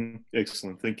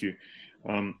 Excellent, thank you.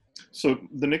 So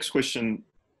the next question,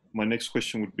 my next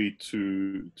question would be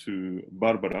to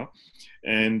Barbara,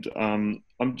 and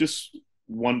I'm just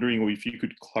wondering, or if you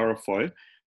could clarify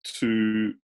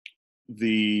to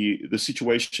the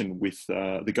situation with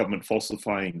the government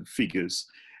falsifying figures,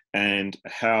 and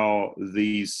how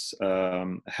these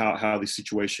how this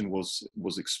situation was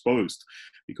exposed.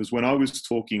 Because when I was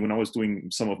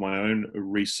doing some of my own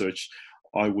research,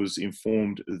 I was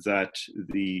informed that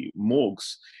the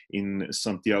morgues in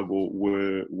Santiago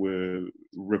were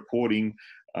reporting,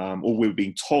 or were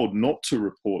being told not to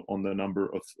report on the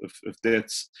number of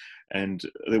deaths. And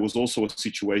there was also a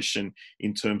situation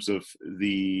in terms of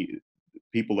the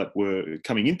people that were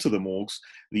coming into the morgues.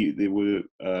 There were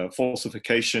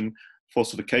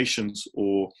falsifications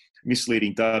or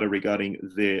misleading data regarding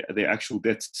their actual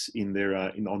deaths in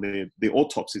on their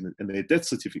autopsy and their death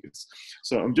certificates.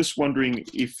 So I'm just wondering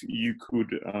if you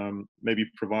could maybe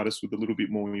provide us with a little bit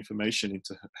more information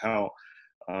into how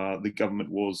the government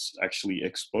was actually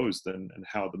exposed, and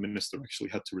how the minister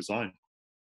actually had to resign.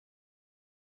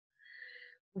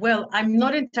 Well, I'm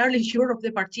not entirely sure of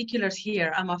the particulars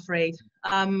here, I'm afraid.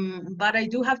 But I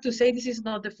do have to say this is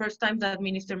not the first time that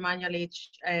Minister Mañalich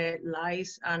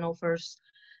lies and offers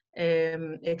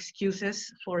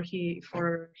excuses for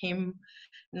him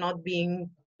not being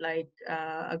like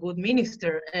a good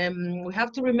minister. We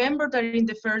have to remember that in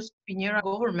the first Piñera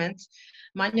government,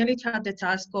 Mañalich had the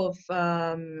task of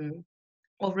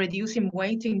reducing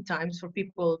waiting times for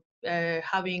people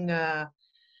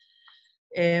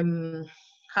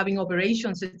having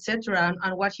operations, etc.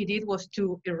 And what he did was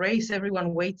to erase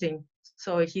everyone waiting.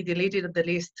 So he deleted the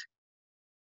list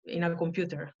in a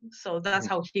computer. So that's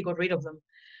how he got rid of them,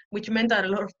 which meant that a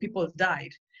lot of people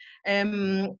died.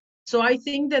 So I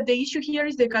think that the issue here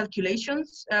is the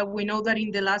calculations. We know that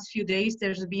in the last few days,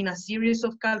 there's been a series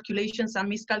of calculations and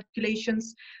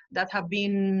miscalculations that have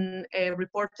been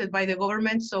reported by the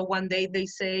government. So one day they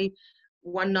say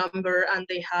one number and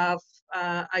they have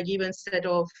a given set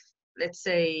of, let's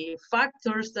say,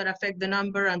 factors that affect the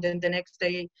number, and then the next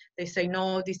day they say,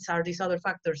 no, these are these other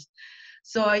factors.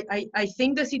 So I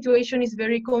think the situation is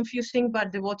very confusing,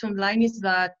 but the bottom line is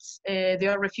that they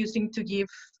are refusing to give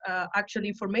actual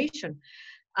information.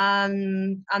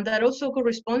 And that also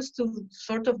corresponds to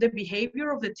sort of the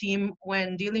behavior of the team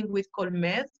when dealing with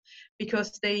Colmed,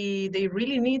 because they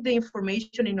really need the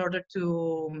information in order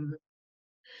to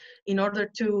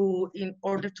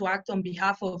act on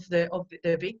behalf of the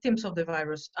victims of the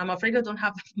virus. I'm afraid I don't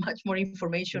have much more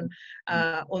information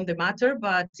on the matter,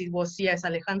 but it was, yes,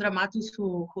 Alejandra Matus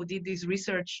who did this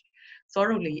research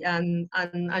thoroughly, and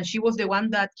she was the one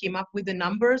that came up with the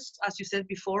numbers, as you said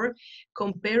before,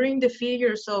 comparing the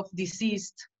figures of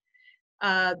deceased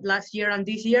last year and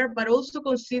this year, but also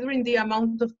considering the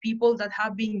amount of people that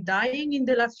have been dying in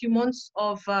the last few months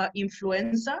of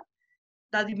influenza.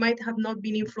 That it might have not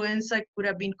been influenza, it could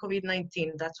have been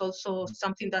COVID-19. That's also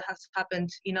something that has happened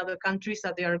in other countries,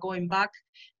 that they are going back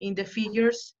in the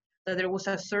figures, that there was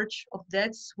a surge of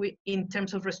deaths in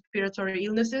terms of respiratory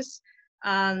illnesses,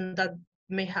 and that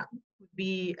may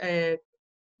be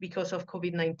because of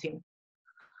COVID-19.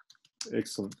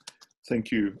 Excellent.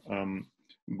 Thank you,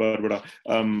 Barbara.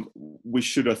 We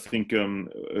should, I think,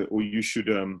 or you should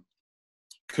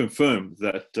confirm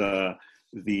that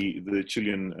the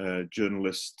Chilean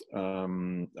journalist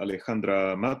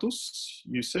Alejandra Matus,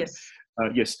 you said? Yes.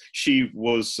 Yes, she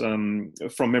was,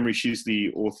 from memory, she's the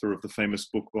author of the famous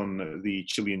book on the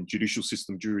Chilean judicial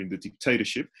system during the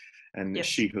dictatorship. And yes,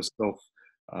 she herself,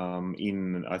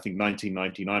 in, I think,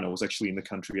 1999, I was actually in the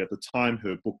country at the time,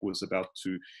 her book was about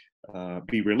to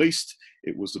be released.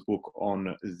 It was a book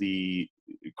on the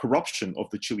corruption of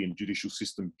the Chilean judicial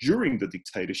system during the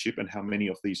dictatorship, and how many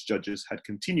of these judges had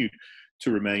continued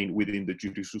to remain within the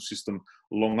judicial system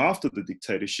long after the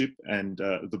dictatorship. And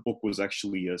the book was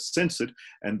actually censored,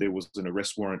 and there was an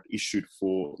arrest warrant issued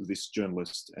for this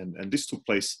journalist. And this took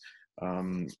place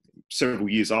several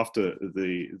years after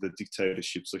the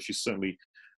dictatorship. So she's certainly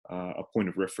a point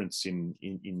of reference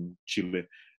in Chile.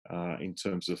 in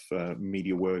terms of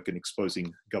media work and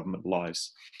exposing government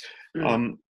lies.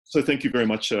 So thank you very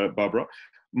much, Barbara.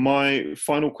 My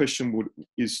final question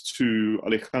is to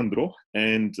Alejandro,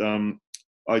 and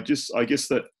I guess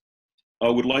that I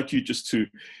would like you just to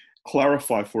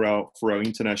clarify for our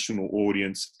international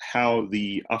audience how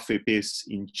the AFPs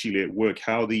in Chile work,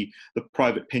 how the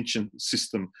private pension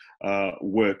system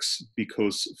works,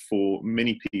 because for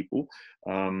many people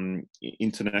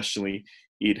internationally,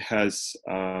 it has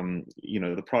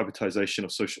the privatization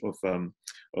of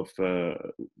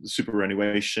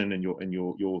superannuation and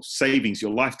your savings,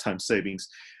 your lifetime savings,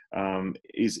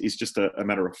 is just a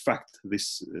matter of fact.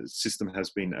 This system has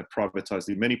been privatized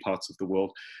in many parts of the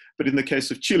world, but in the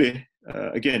case of Chile,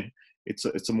 again,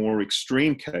 it's a more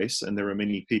extreme case, and there are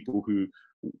many people who,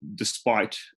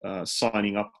 despite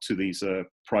signing up to these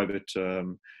private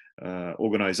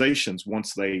organizations,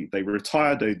 once they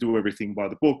retire, they do everything by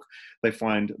the book, they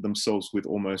find themselves with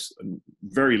almost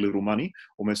very little money,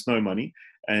 almost no money,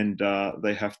 and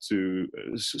they have to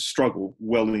struggle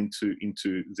well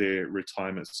into their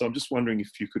retirement. So I'm just wondering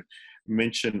if you could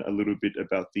mention a little bit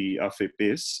about the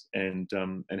AFPs and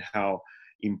how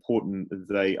important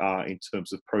they are in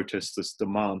terms of protesters'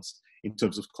 demands in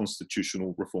terms of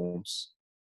constitutional reforms.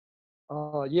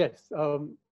 Yes.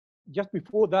 Just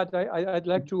before that, I'd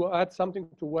like to add something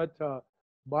to what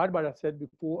Barbara said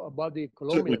before about the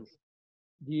Colombians.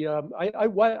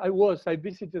 I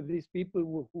visited these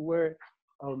people who were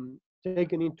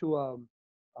taken into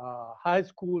high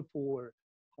school for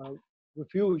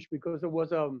refuge because there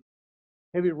was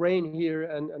heavy rain here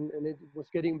and it was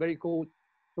getting very cold.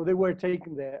 So they were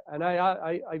taken there, and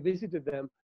I visited them.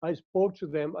 I spoke to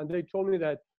them, and they told me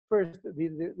that first,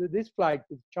 this flight,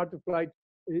 the charter flight,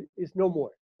 is no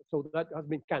more. So that has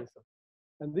been canceled.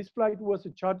 And this flight was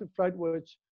a charter flight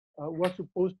which was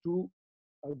supposed to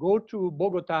go to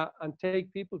Bogota and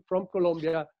take people from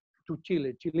Colombia to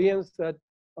Chile, Chileans that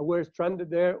were stranded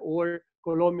there or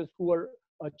Colombians who were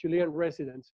Chilean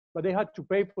residents, but they had to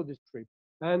pay for this trip.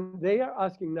 And they are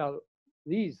asking now,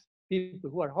 these people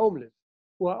who are homeless,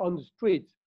 who are on the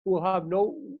streets, who have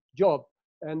no job,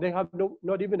 and they have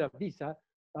not even a visa,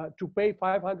 to pay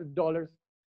 $500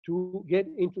 to get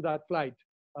into that flight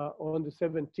on the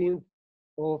 17th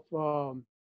of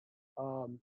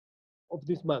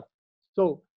this month.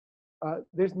 So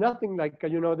there's nothing like,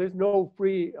 there's no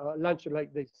free lunch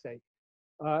like they say.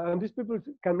 And these people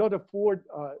cannot afford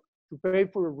to pay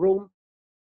for a room.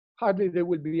 Hardly they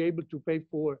will be able to pay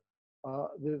for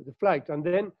the flight. And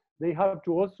then they have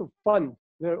to also fund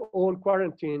their own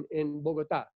quarantine in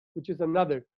Bogota, which is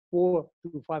another $400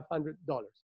 to $500,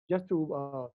 just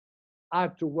to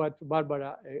add to what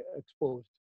Barbara exposed.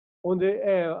 On the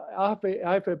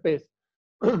AFPs,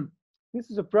 this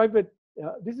is a private,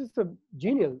 this is a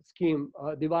genial scheme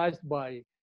devised by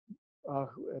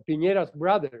Piñera's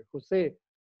brother, Jose,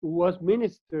 who was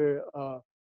minister,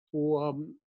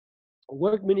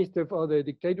 work minister for the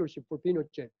dictatorship for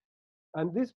Pinochet.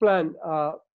 And this plan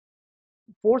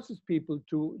forces people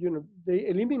to, they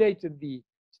eliminated the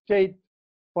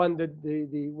state-funded,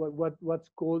 what's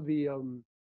called the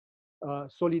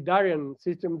solidarian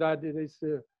system that is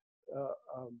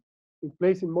in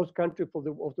place in most countries of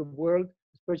the world,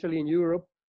 especially in Europe,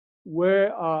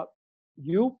 where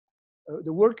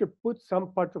the worker puts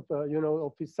some part of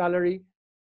of his salary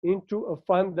into a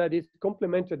fund that is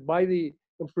complemented by the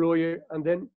employer and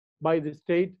then by the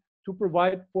state to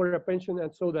provide for a pension,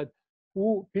 and so that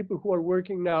people who are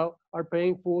working now are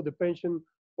paying for the pension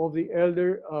of the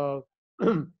elder,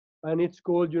 and it's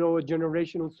called a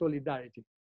generational solidarity.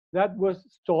 That was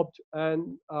stopped,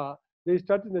 and they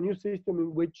started a new system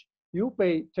in which you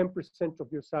pay 10%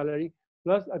 of your salary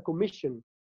plus a commission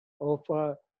of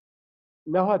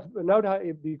now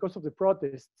that because of the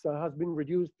protests has been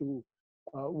reduced to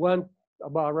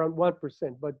about around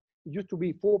 1%, but it used to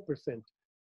be 4%.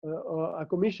 A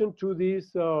commission to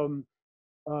these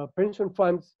pension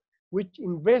funds, which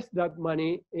invest that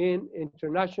money in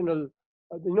international.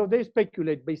 They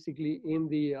speculate basically in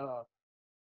the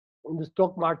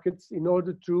stock markets in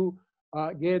order to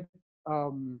get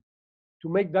to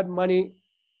make that money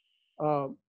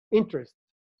interest,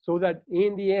 so that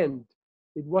in the end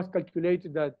it was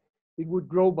calculated that it would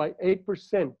grow by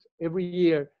 8% every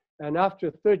year, and after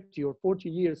 30 or 40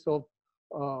 years of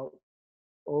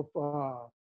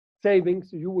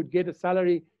savings, you would get a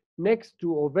salary next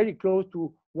to or very close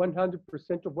to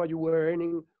 100% of what you were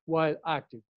earning while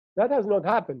active. That has not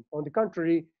happened. On the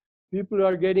contrary, people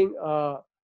are getting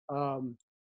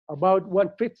about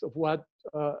 1/5 of what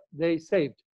they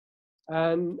saved.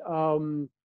 And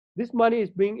this money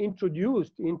is being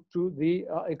introduced into the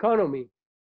economy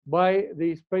by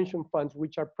these pension funds,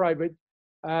 which are private,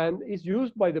 and is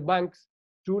used by the banks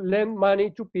to lend money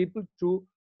to people to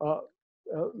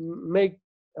make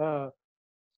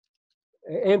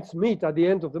ends meet at the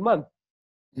end of the month.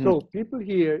 So people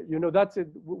here, you know, that's it.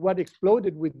 What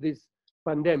exploded with this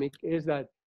pandemic is that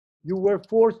you were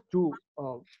forced to,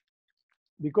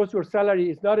 because your salary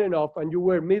is not enough and you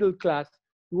were middle class,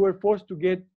 you were forced to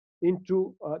get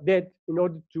into debt in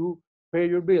order to pay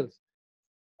your bills.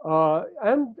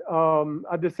 And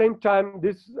at the same time,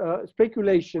 this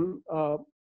speculation,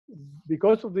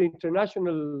 because of the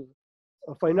international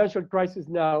financial crisis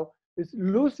now, is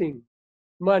losing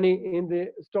money in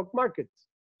the stock markets.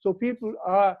 So people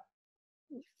are,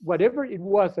 whatever it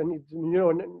was, and it's, you know,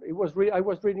 it was I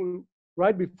was reading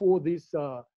right before this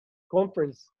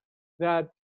conference that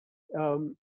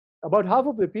about half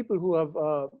of the people who have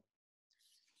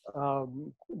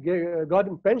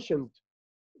gotten pensioned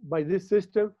by this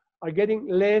system are getting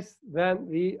less than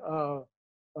the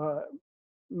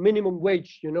minimum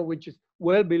wage, you know, which is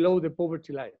well below the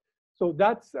poverty line. So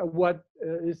that's what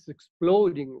is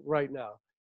exploding right now.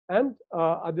 And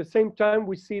at the same time,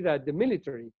 we see that the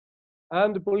military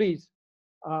and the police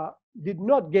did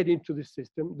not get into the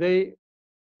system. They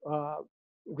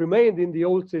remained in the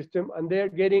old system, and they're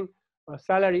getting a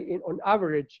salary on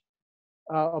average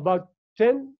about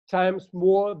 10 times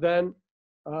more than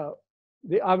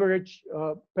the average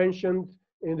pension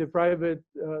in the private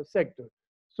sector.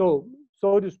 So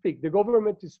to speak, the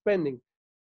government is spending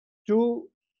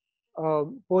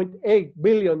 $2.8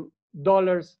 billion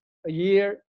a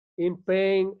year in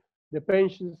paying the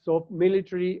pensions of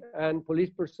military and police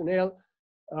personnel,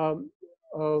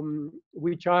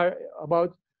 which are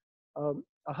about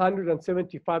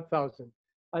 175,000.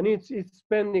 And it's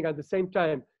spending at the same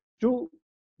time $2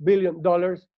 billion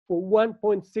for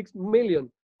 1.6 million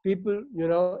people, you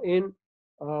know, in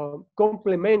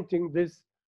complementing this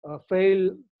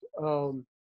failed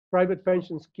private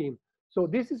pension scheme. So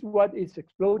this is what is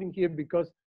exploding here,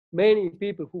 because many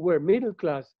people who were middle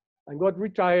class and got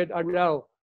retired are now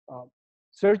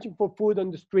searching for food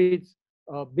on the streets,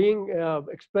 being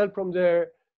expelled from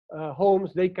their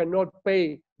homes. They cannot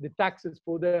pay the taxes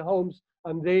for their homes,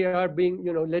 and they are being,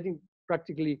 you know, letting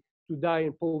practically to die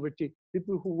in poverty.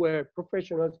 People who were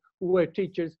professionals, who were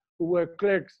teachers, who were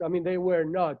clerks, I mean, they were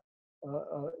not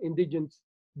indigents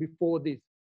before this.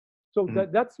 So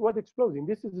that's what exploding.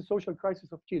 This is the social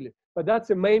crisis of Chile. But that's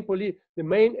the main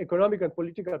economic and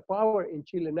political power in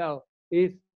Chile now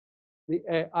is the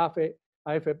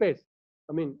AFPs.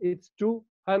 I mean, it's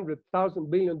 $200,000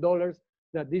 billion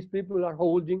that these people are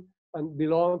holding and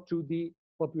belong to the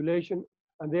population,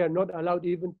 and they are not allowed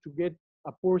even to get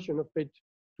a portion of it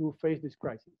to face this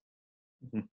crisis.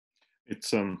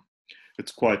 It's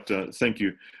quite. Thank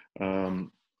you.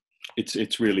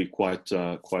 It's really quite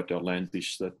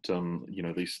outlandish that you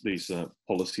know, these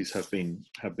policies have been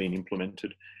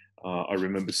implemented. I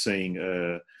remember seeing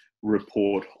a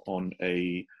report on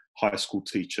a high school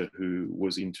teacher who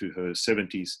was into her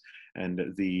 70s,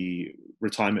 and the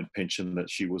retirement pension that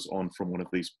she was on from one of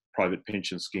these private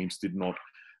pension schemes did not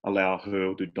allow her,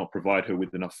 or did not provide her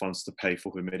with enough funds to pay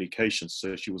for her medications.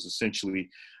 So she was essentially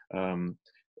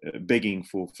begging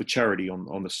for charity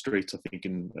on the streets, I think,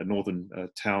 in a northern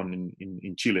town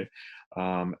in Chile.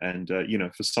 You know,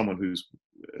 for someone who's,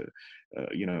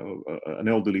 you know, an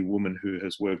elderly woman who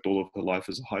has worked all of her life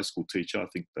as a high school teacher, I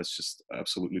think that's just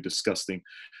absolutely disgusting.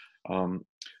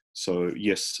 So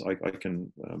yes, I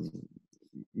can,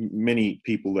 many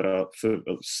people that are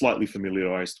slightly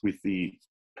familiarized with the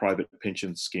private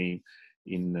pension scheme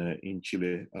in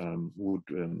Chile would,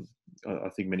 I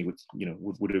think many would, you know,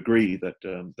 would agree that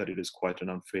that it is quite an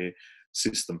unfair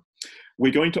system.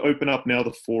 We're going to open up now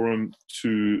the forum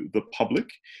to the public,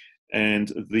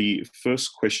 and the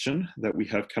first question that we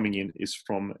have coming in is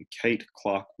from Kate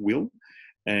Clark Will,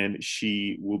 and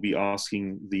she will be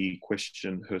asking the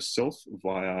question herself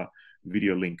via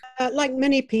video link. Like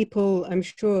many people, I'm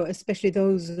sure, especially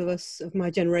those of us of my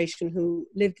generation who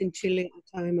lived in Chile at the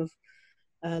time of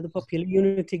the Popular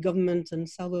Unity government and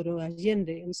Salvador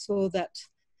Allende, and saw that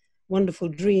wonderful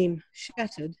dream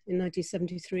shattered in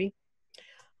 1973.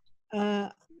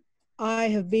 I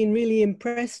have been really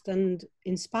impressed and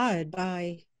inspired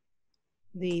by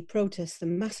the protests, the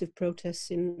massive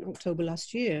protests in October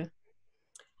last year.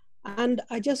 And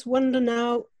I just wonder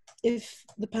now if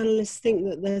the panelists think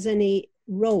that there's any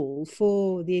role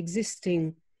for the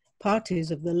existing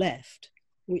parties of the left,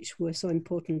 which were so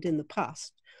important in the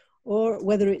past, or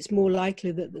whether it's more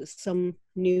likely that some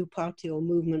new party or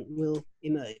movement will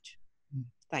emerge.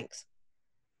 Thanks.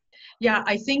 Yeah,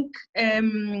 I think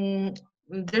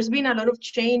there's been a lot of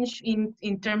change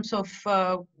in terms of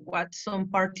what some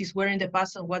parties were in the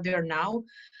past and what they are now.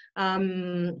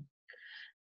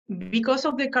 Because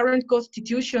of the current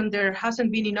constitution, there hasn't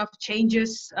been enough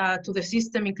changes to the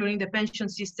system, including the pension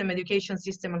system, education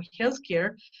system, and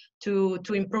healthcare,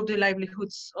 to improve the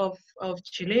livelihoods of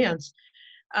Chileans.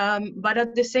 But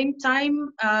at the same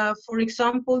time, for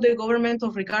example, the government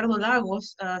of Ricardo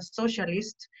Lagos,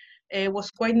 socialist,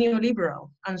 was quite neoliberal,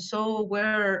 and so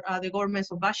were the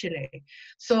governments of Bachelet.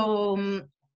 So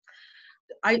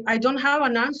I don't have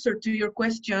an answer to your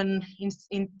question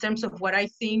in terms of what I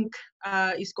think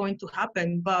is going to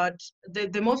happen, but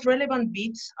the most relevant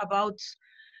bits about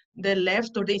the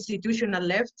left or the institutional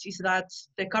left is that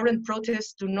the current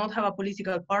protests do not have a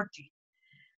political party.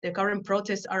 The current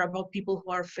protests are about people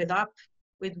who are fed up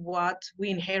with what we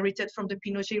inherited from the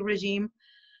Pinochet regime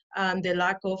and the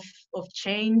lack of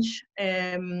change.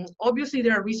 Obviously,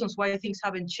 there are reasons why things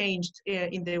haven't changed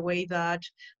in the way that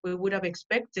we would have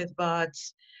expected, but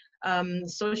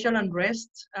social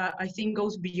unrest, I think,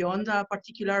 goes beyond a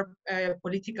particular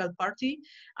political party.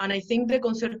 And I think the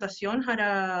Concertación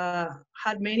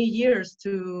had many years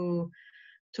to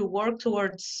work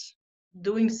towards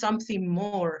doing something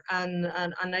more. And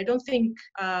I don't think,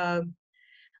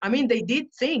 I mean, they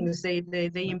did things. They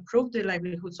improved the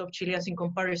livelihoods of Chileans in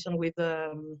comparison with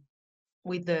the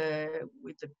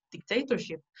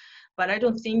dictatorship, but I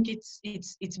don't think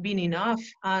it's been enough.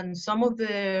 And some of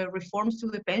the reforms to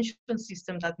the pension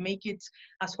system that make it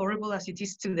as horrible as it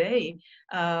is today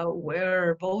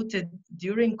were voted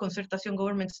during Concertación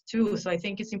governments too. So I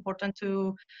think it's important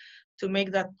to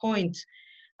make that point.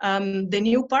 The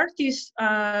new parties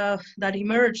that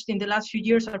emerged in the last few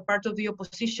years are part of the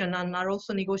opposition and are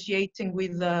also negotiating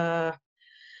with the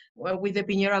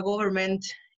Piñera government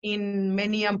in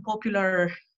many unpopular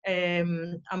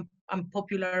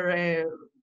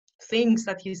things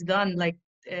that he's done, like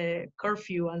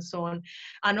curfew and so on,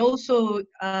 and also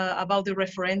about the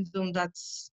referendum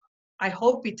I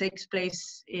hope it takes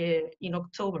place in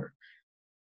October.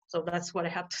 So that's what I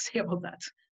have to say about that.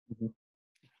 Mm-hmm.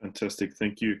 Fantastic.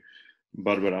 Thank you,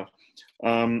 Barbara.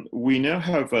 We now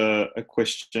have a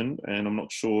question, and I'm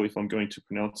not sure if I'm going to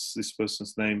pronounce this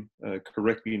person's name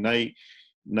correctly, Naya.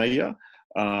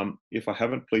 If I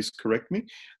haven't, please correct me.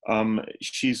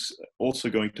 She's also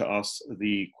going to ask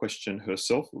the question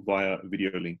herself via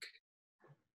video link.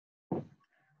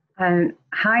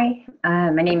 Hi,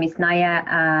 my name is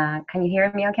Naya. Can you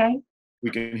hear me okay?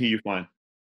 We can hear you fine.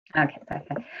 Okay,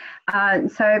 perfect.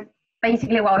 So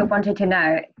basically what we wanted to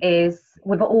know is,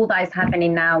 with all that is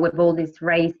happening now, with all this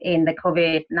rise in the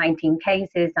COVID-19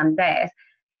 cases and deaths,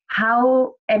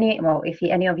 if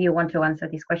any of you want to answer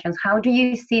these questions, how do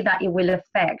you see that it will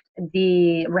affect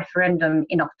the referendum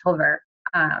in October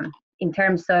in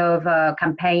terms of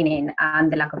campaigning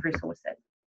and the lack of resources?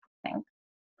 Thanks.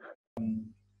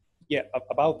 Yeah,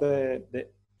 about the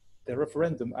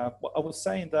referendum, I was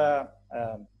saying that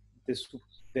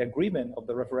the agreement of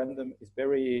the referendum is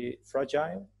very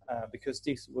fragile because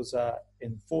this was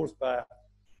enforced by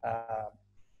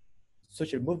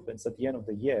social movements at the end of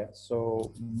the year.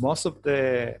 So most of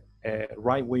the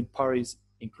right-wing parties,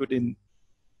 including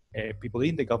people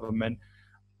in the government,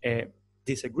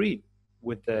 disagree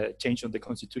with the change of the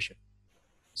constitution.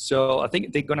 So I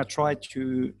think they're gonna try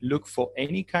to look for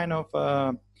any kind of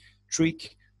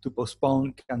trick to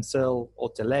postpone, cancel,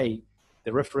 or delay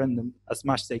the referendum as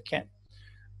much as they can.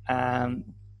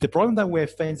 And the problem that we're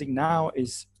facing now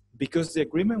is because the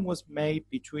agreement was made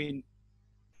between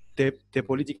the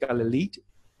political elite,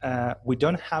 we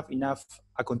don't have enough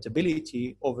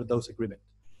accountability over those agreements.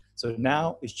 So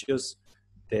now it's just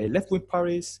the left-wing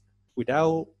parties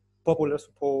without popular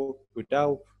support,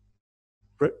 without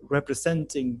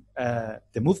representing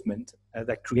the movement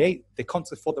that create the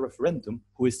context for the referendum,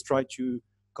 who is trying to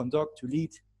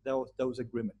lead those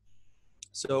agreements.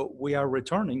 So we are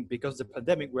returning, because of the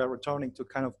pandemic, we are returning to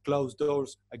kind of closed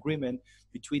doors agreement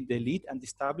between the elite and the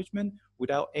establishment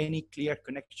without any clear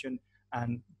connection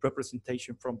and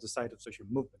representation from the side of social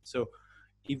movement. So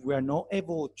if we are not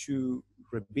able to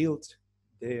rebuild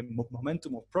the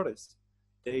momentum of protest,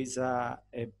 there is a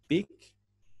big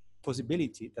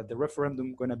possibility that the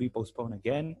referendum is going to be postponed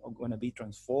again, or going to be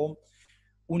transformed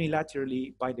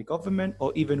unilaterally by the government,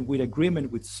 or even with agreement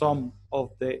with some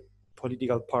of the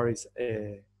political parties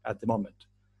at the moment.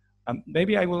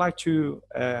 Maybe I would like to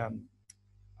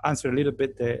answer a little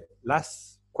bit the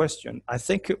last question. I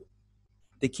think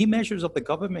the key measures of the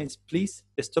government is, please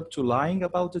stop to lying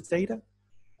about the data.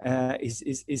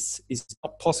 It's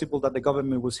not possible that the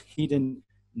government was hidden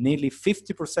nearly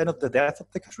 50% of the death of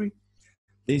the country.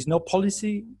 There's no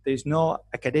policy, there's no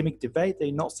academic debate,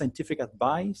 there's no scientific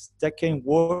advice that can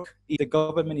work if the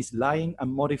government is lying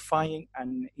and modifying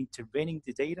and intervening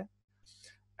the data.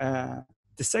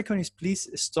 The second is please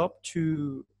stop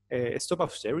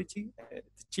austerity. The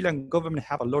Chilean government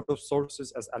have a lot of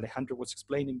sources, as Alejandro was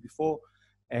explaining before,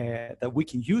 that we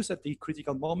can use at the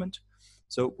critical moment.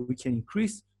 So we can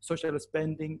increase social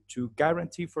spending to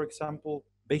guarantee, for example,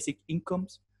 basic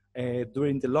incomes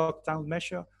during the lockdown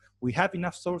measure. We have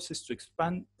enough sources to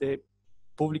expand the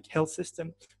public health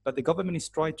system, but the government is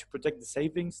trying to protect the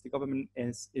savings. The government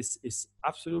is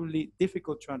absolutely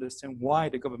difficult to understand why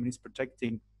the government is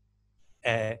protecting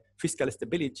fiscal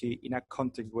stability in a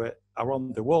context where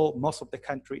around the world, most of the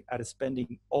country are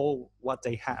spending all what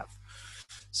they have.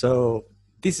 So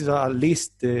these are at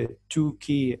least the two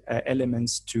key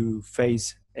elements to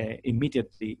face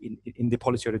immediately in the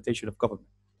policy orientation of government.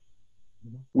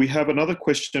 We have another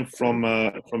question from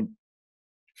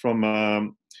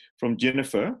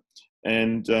Jennifer,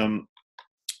 and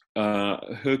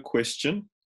her question,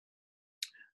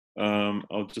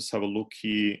 I'll just have a look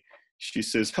here. She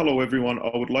says, hello everyone,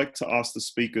 I would like to ask the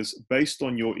speakers, based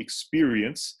on your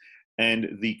experience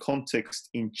and the context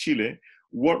in Chile,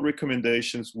 what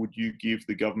recommendations would you give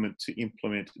the government to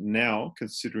implement now,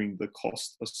 considering the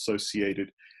cost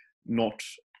associated, not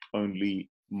only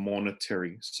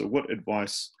monetary? So what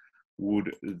advice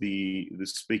would the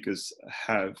speakers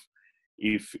have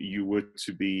if you were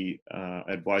to be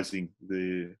advising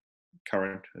the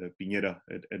current Piñera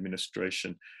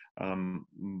administration? Barbara,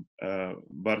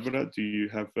 do you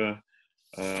have an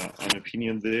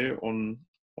opinion there on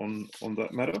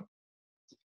that matter?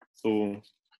 Or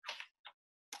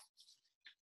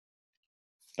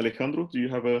Alejandro, do you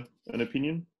have an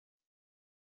opinion?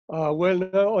 Well,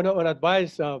 no, on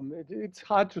advice, it's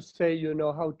hard to say,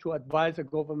 how to advise a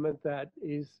government that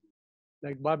is,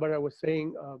 like Barbara was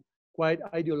saying, quite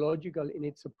ideological in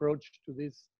its approach to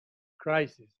this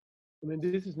crisis. I mean,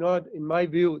 this is not, in my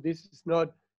view, this is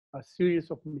not a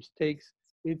series of mistakes.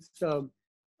 It's the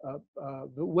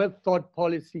well-thought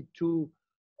policy to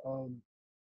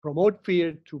promote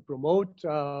fear, to promote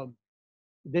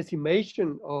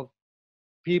decimation of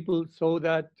people so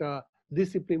that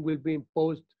discipline will be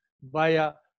imposed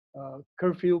via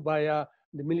curfew, via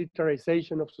the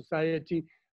militarization of society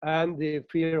and the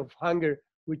fear of hunger,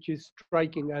 which is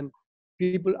striking, and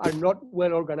people are not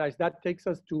well organized. That takes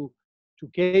us to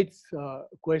Kate's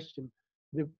question.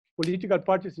 The political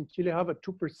parties in Chile have a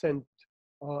 2%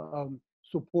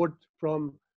 support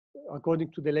from, according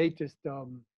to the latest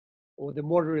or the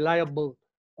more reliable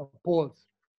polls.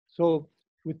 So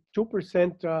with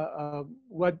 2%,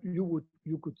 what you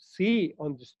could see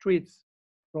on the streets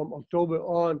from October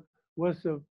on was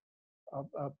a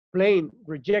plain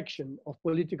rejection of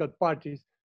political parties.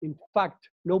 In fact,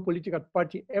 no political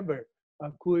party ever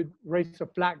could raise a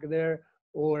flag there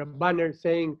or a banner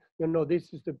saying,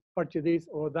 this is the party this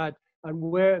or that. And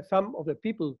where some of the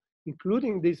people,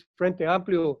 including this Frente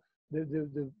Amplio,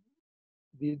 the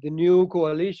new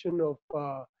coalition of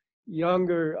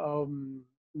younger,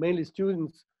 mainly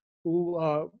students who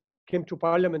came to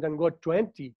parliament and got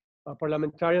 20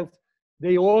 parliamentarians,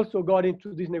 they also got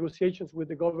into these negotiations with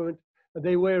the government.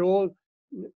 They were all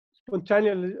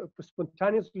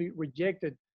spontaneously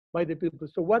rejected by the people.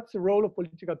 So what's the role of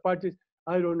political parties?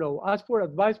 I don't know. As for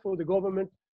advice for the government,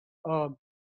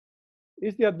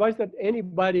 it's the advice that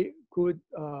anybody could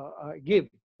give.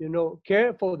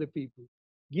 Care for the people,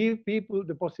 give people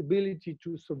the possibility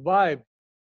to survive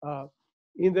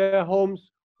in their homes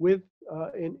with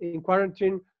in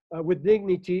quarantine with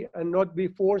dignity and not be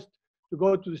forced to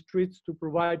go to the streets to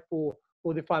provide for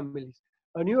the families.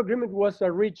 A new agreement was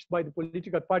reached by the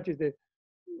political parties, the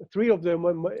three of them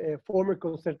former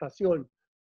Concertación,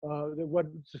 what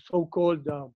the so-called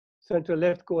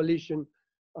center-left coalition,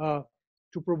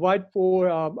 to provide for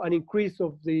an increase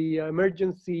of the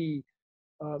emergency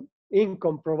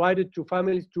income provided to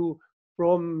families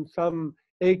from some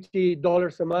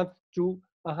 $80 a month to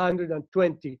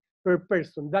 $120 per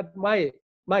person. That might,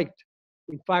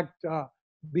 in fact,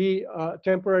 be a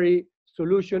temporary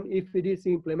solution if it is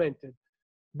implemented.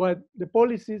 But the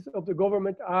policies of the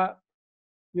government are,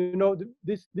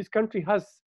 this country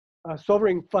has a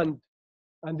sovereign fund,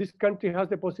 and this country has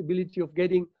the possibility of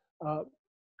getting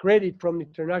credit from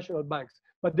international banks.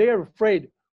 But they are afraid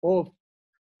of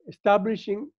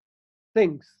establishing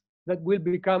things that will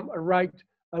become a right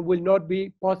and will not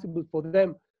be possible for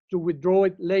them to withdraw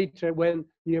it later when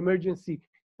the emergency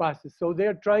passes. So they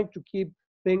are trying to keep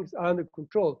things under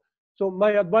control. So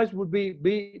my advice would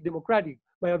be democratic.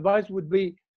 My advice would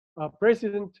be,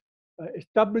 President,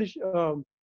 establish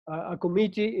a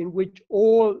committee in which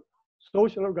all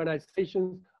social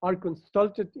organizations are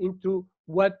consulted into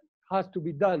what has to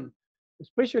be done,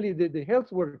 especially the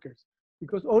health workers,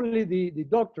 because only the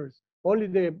doctors, only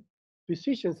the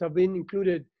physicians have been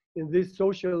included in this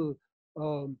social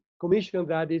commission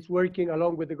that is working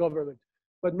along with the government,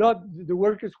 but not the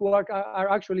workers who are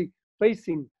actually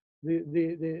facing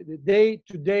the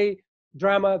day-to-day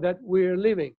drama that we're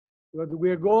living, that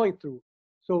we're going through.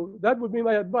 So that would be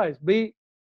my advice. Be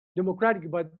democratic,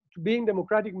 but being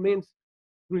democratic means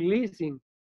releasing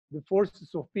the forces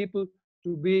of people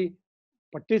to be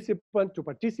participant, to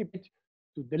participate,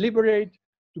 to deliberate,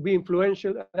 to be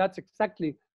influential. That's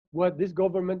exactly what this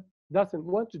government doesn't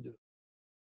want to do.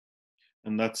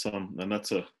 And that's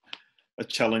a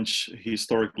challenge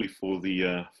historically for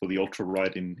the ultra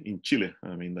right in Chile.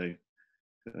 I mean, they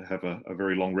have a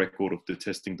very long record of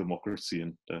detesting democracy,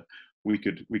 and we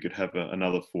could have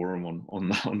another forum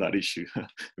on that issue.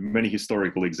 Many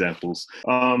historical examples.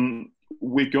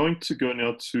 We're going to go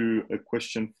now to a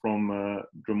question from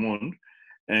Drummond,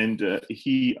 and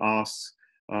he asks,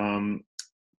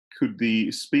 could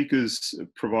the speakers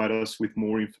provide us with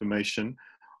more information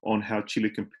on how Chile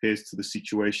compares to the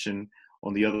situation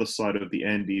on the other side of the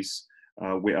Andes,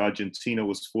 where Argentina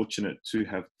was fortunate to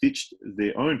have ditched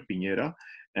their own Piñera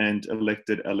and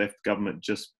elected a left government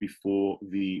just before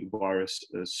the virus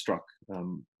struck.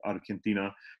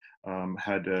 Argentina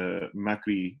had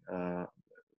Macri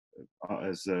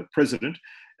as president,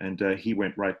 and he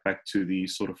went right back to the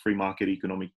sort of free market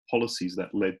economic policies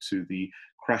that led to the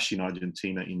crash in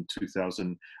Argentina in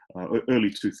early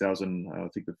 2000. I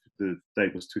think the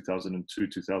date was 2002,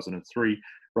 2003,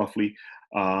 roughly.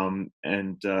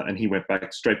 And he went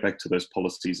straight back to those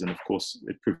policies, and of course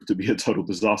it proved to be a total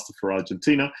disaster for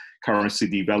Argentina. Currency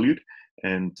devalued,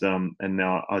 and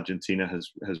now Argentina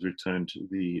has returned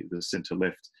the center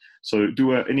left. So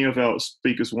do any of our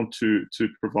speakers want to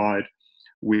provide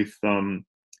with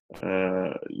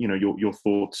your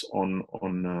thoughts on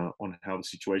how the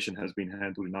situation has been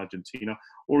handled in Argentina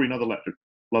or in other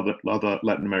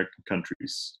Latin American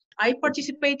countries? I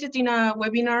participated in a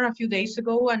webinar a few days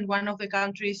ago, and one of the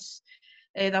countries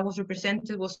that was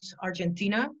represented was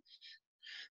Argentina.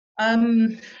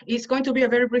 It's going to be a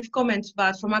very brief comment,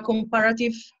 but from a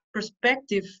comparative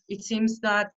perspective, it seems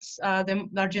that the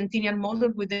Argentinian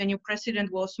model with the new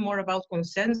president was more about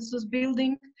consensus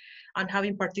building and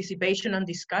having participation and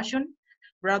discussion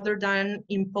rather than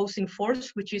imposing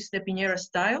force, which is the Piñera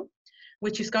style,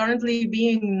 which is currently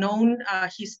being known,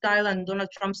 his style and Donald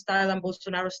Trump's style and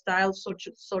Bolsonaro style,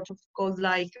 sort of called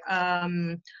like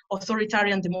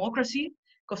authoritarian democracy,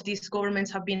 because these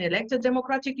governments have been elected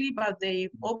democratically, but they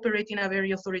operate in a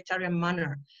very authoritarian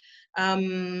manner.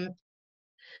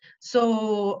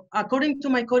 So according to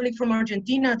my colleague from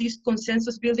Argentina, this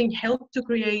consensus building helped to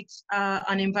create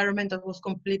an environment that was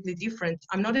completely different.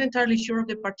 I'm not entirely sure of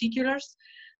the particulars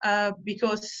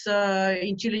because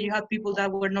in Chile you had people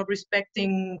that were not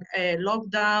respecting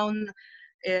lockdown,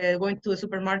 going to a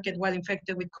supermarket while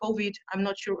infected with COVID. I'm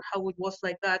not sure how it was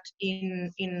like that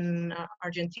in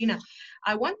Argentina.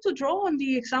 I want to draw on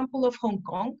the example of Hong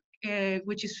Kong,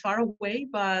 which is far away,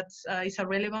 but it's a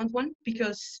relevant one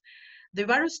because the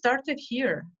virus started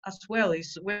here as well.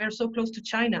 We're so close to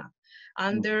China,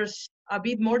 and there's a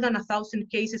bit more than 1,000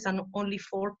 cases and only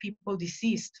 4 people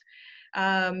deceased.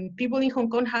 People in Hong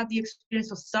Kong had the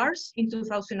experience of SARS in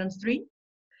 2003,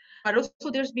 but also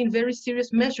there's been very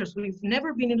serious measures. We've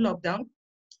never been in lockdown.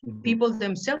 People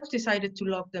themselves decided to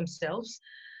lock themselves.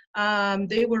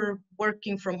 They were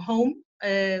working from home.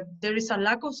 There is a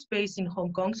lack of space in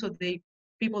Hong Kong, so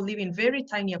people live in very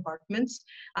tiny apartments,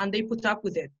 and they put up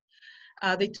with it.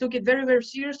 They took it very, very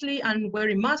seriously, and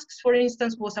wearing masks, for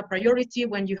instance, was a priority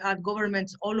when you had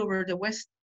governments all over the West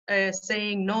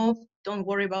saying, no, don't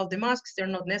worry about the masks, they're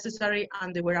not necessary,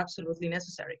 and they were absolutely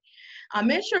necessary. A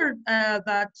measure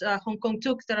that Hong Kong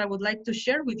took that I would like to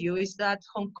share with you is that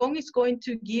Hong Kong is going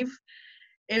to give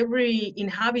every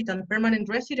inhabitant, permanent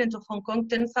resident of Hong Kong,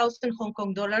 10,000 Hong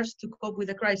Kong dollars to cope with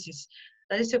the crisis.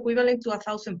 That is equivalent to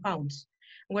 £1,000.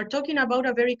 We're talking about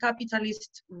a very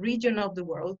capitalist region of the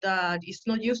world that is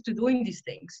not used to doing these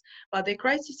things. But the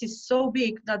crisis is so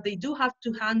big that they do have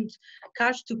to hand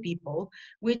cash to people,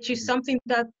 which is something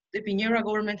that the Piñera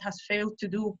government has failed to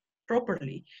do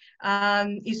properly.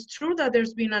 It's true that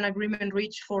there's been an agreement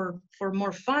reached for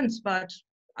more funds, but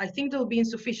I think they'll be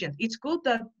insufficient. It's good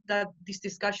that these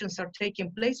discussions are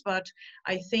taking place, but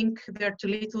I think they're too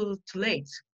little too late.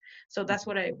 So that's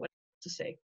what I want to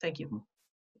say. Thank you.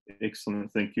 Excellent,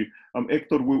 thank you.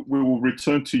 Hector, we will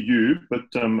return to you, but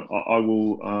I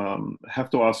will have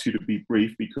to ask you to be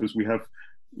brief because we have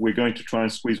we're going to try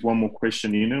and squeeze one more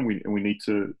question in, and we need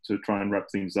to try and wrap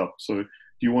things up. So do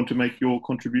you want to make your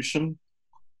contribution?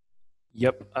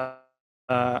 Yep.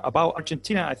 About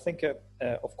Argentina, I think,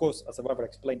 of course, as Barbara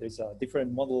explained, there's a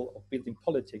different model of building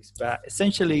politics, but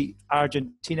essentially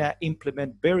Argentina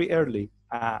implement very early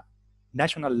a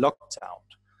national lockdown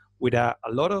with a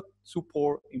lot of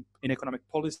support in economic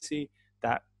policy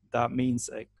that means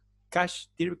cash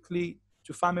directly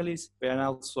to families, and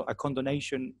also a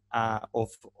condonation of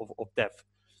debt.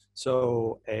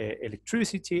 So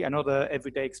electricity and other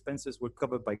everyday expenses were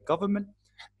covered by government,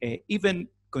 even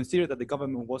consider that the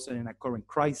government wasn't in a current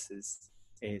crisis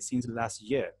since last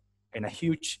year and a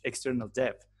huge external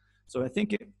debt. So I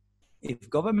think if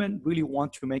government really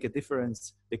want to make a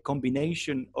difference, the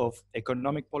combination of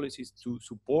economic policies to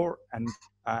support and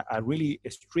a really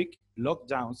strict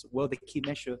lockdowns were the key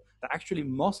measure that actually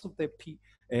most of the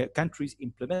countries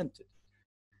implemented.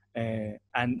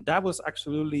 And that was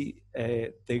absolutely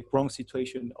the wrong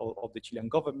situation of the Chilean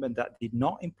government that did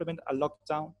not implement a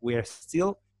lockdown. We are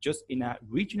still just in a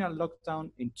regional lockdown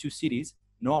in 2 cities,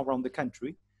 not around the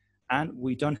country, and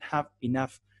we don't have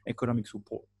enough economic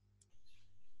support.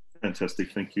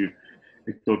 Fantastic, thank you,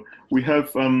 Hector. We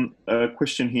have a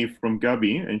question here from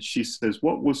Gabi, and she says,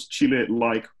 what was Chile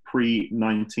like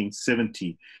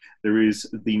pre-1970? There is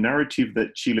the narrative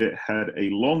that Chile had a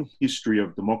long history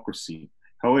of democracy.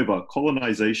 However,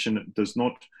 colonization does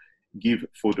not give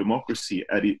for democracy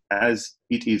as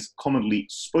it is commonly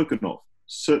spoken of.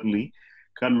 Certainly,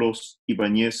 Carlos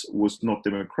Ibáñez was not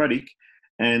democratic,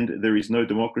 and there is no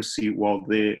democracy while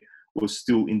there was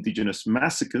still indigenous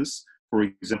massacres, for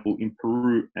example, in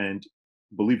Peru and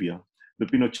Bolivia. The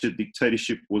Pinochet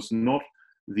dictatorship was not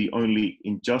the only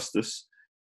injustice.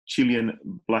 Chilean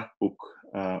Black Book,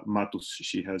 Matus,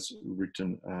 she has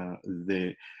written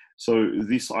there. So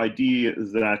this idea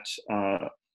that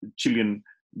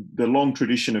the long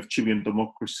tradition of Chilean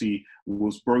democracy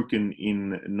was broken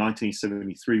in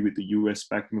 1973 with the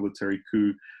US-backed military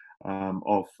coup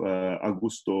of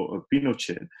Augusto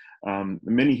Pinochet.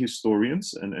 Many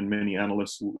historians and many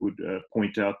analysts would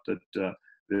point out that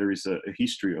there is a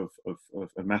history of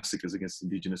massacres against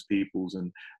indigenous peoples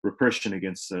and repression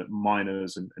against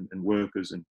miners and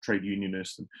workers and trade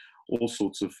unionists and all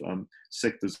sorts of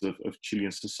sectors of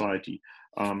Chilean society.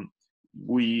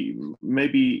 We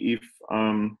maybe if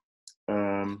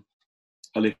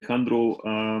Alejandro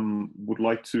would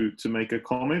like to make a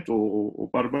comment, or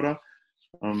Barbara,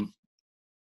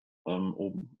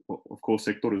 or of course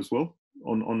Hector as well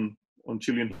on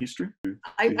Chilean history.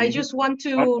 I just want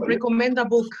to recommend a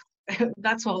book.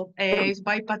 That's all. It's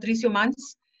by Patricio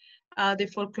Mans, the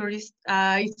folklorist.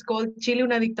 It's called Chile,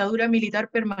 una dictadura militar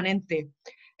permanente,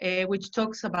 which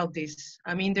talks about this.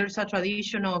 I mean, there's a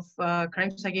tradition of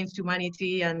crimes against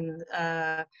humanity and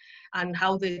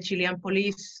how the Chilean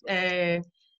police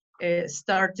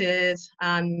started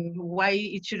and why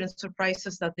it shouldn't surprise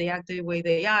us that they act the way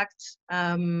they act.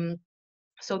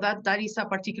 So that is a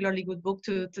particularly good book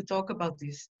to talk about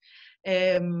this.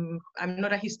 I'm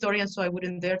not a historian, so I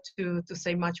wouldn't dare to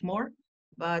say much more,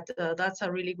 but that's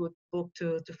a really good book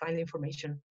to find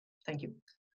information. Thank you.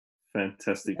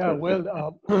 Fantastic. Yeah,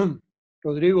 well,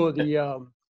 Rodrigo,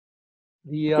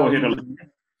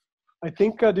 I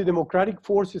think the democratic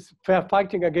forces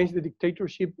fighting against the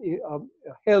dictatorship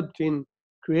helped in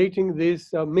creating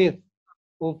this myth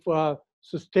of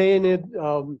sustained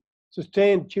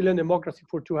Chilean democracy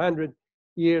for 200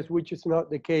 years, which is not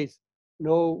the case.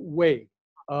 No way.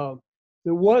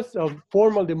 There was a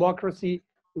formal democracy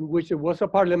in which there was a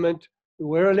parliament, there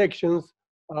were elections,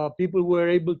 people were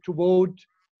able to vote,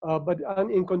 but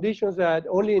in conditions that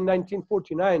only in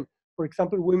 1949, for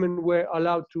example, women were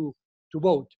allowed to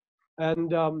vote.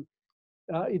 And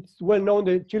it's well known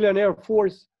the Chilean Air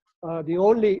Force, the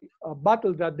only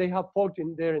battle that they have fought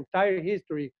in their entire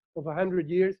history of 100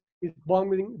 years is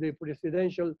bombing the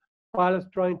presidential palace,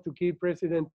 trying to keep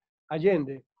President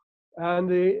Allende. And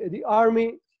the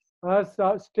army has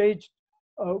staged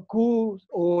coups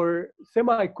or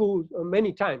semi-coups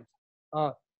many times,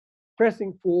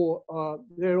 pressing for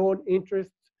their own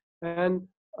interests. And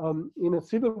in a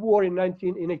civil war in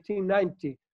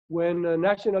 1890, when a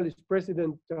nationalist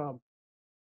president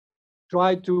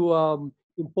tried to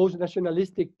impose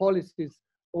nationalistic policies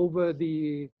over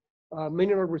the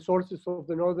mineral resources of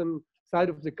the northern side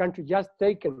of the country, just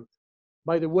taken,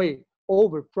 by the way,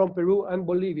 over from Peru and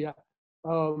Bolivia.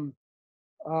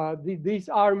 This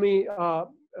army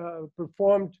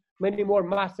performed many more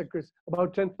massacres.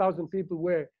 About 10,000 people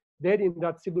were dead in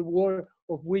that civil war,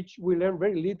 of which we learned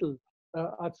very little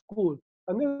at school.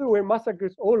 And there were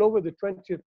massacres all over the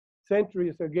 20th century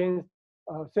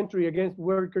against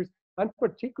workers And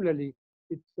particularly,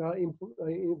 it's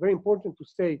very important to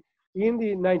say, in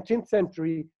the 19th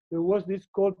century, there was this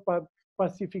called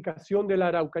Pacificación de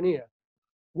la Araucanía,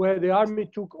 where the army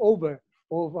took over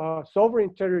of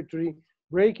sovereign territory,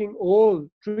 breaking all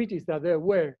treaties that there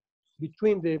were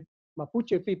between the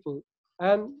Mapuche people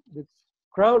and the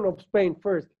Crown of Spain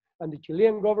first, and the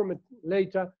Chilean government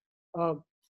later.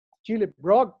 Chile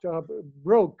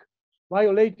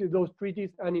violated those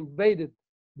treaties and invaded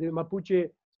the Mapuche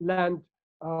land,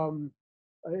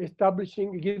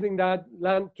 giving that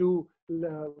land to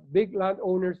big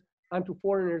landowners and to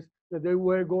foreigners that they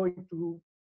were going to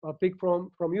pick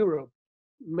from Europe.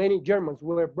 Many Germans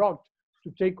were brought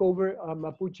to take over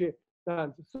Mapuche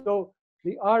lands. So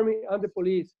the army and the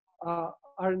police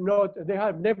they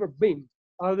have never been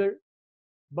other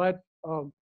but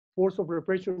force of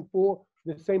repression for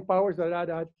the same powers that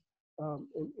are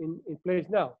in place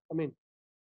now. I mean,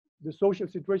 the social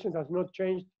situation has not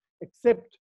changed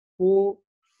except for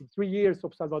 3 years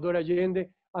of Salvador Allende,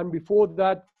 and before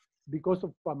that, because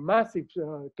of a massive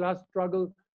class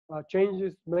struggle,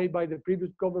 changes made by the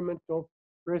previous government of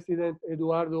President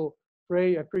Eduardo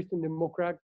Frei, a Christian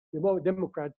Democrat,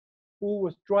 who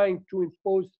was trying to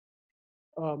impose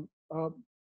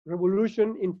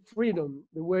revolution in freedom,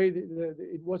 the way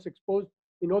it was exposed,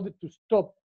 in order to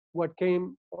stop what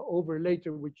came over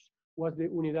later, which was the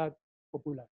Unidad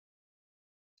Popular.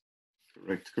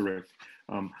 Correct.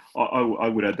 I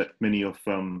would add that many of,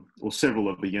 or several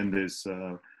of Allende's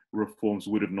reforms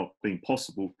would have not been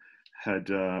possible had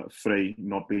Frei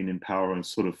not been in power and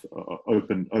sort of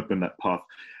opened that path.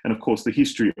 And of course, the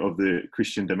history of the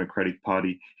Christian Democratic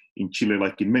Party in Chile,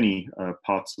 like in many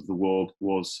parts of the world,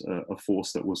 was a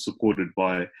force that was supported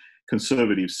by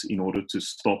conservatives in order to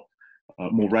stop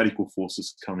more radical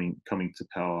forces coming to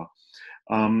power.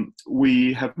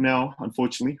 We have now,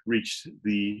 unfortunately, reached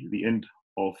the end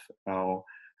of our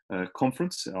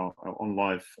conference, our on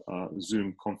live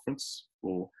Zoom conference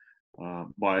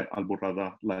by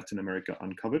Alborada Latin America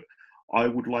Uncovered. I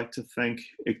would like to thank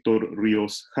Hector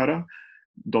Rios Jara,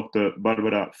 Dr.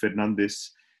 Barbara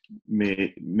Fernandez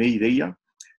Meidella,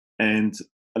 and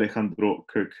Alejandro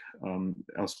Kirk.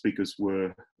 Our speakers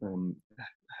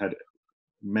had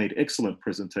made excellent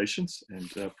presentations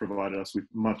and provided us with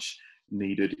much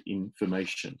needed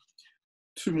information.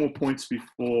 2 more points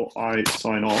before I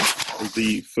sign off.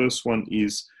 The first one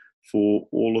is for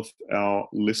all of our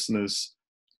listeners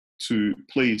to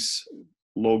please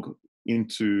log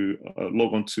onto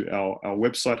our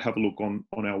website, have a look on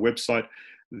our website.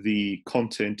 The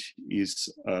content is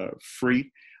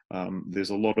free.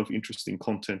 There's a lot of interesting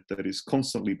content that is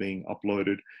constantly being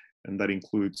uploaded, and that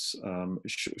includes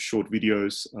short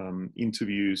videos,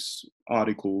 interviews,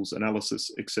 articles,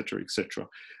 analysis, etc., etc.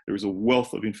 There is a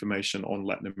wealth of information on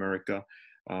Latin America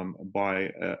by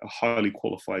a highly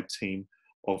qualified team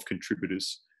of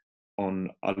contributors on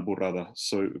Alborada.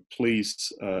 So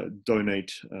please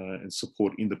donate and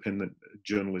support independent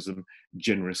journalism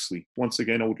generously. Once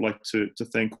again, I would like to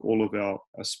thank all of our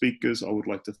speakers. I would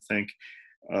like to thank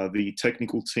the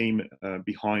technical team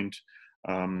behind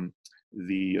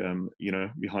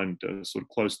behind sort of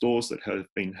closed doors that have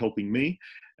been helping me,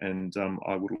 and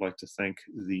I would like to thank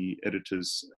the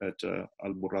editors at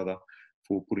Alborada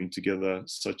for putting together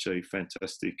such a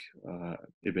fantastic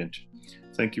event.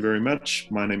 Thank you very much.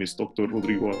 My name is Dr.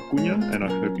 Rodrigo Acuña, and I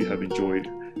hope you have enjoyed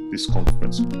this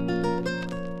conference.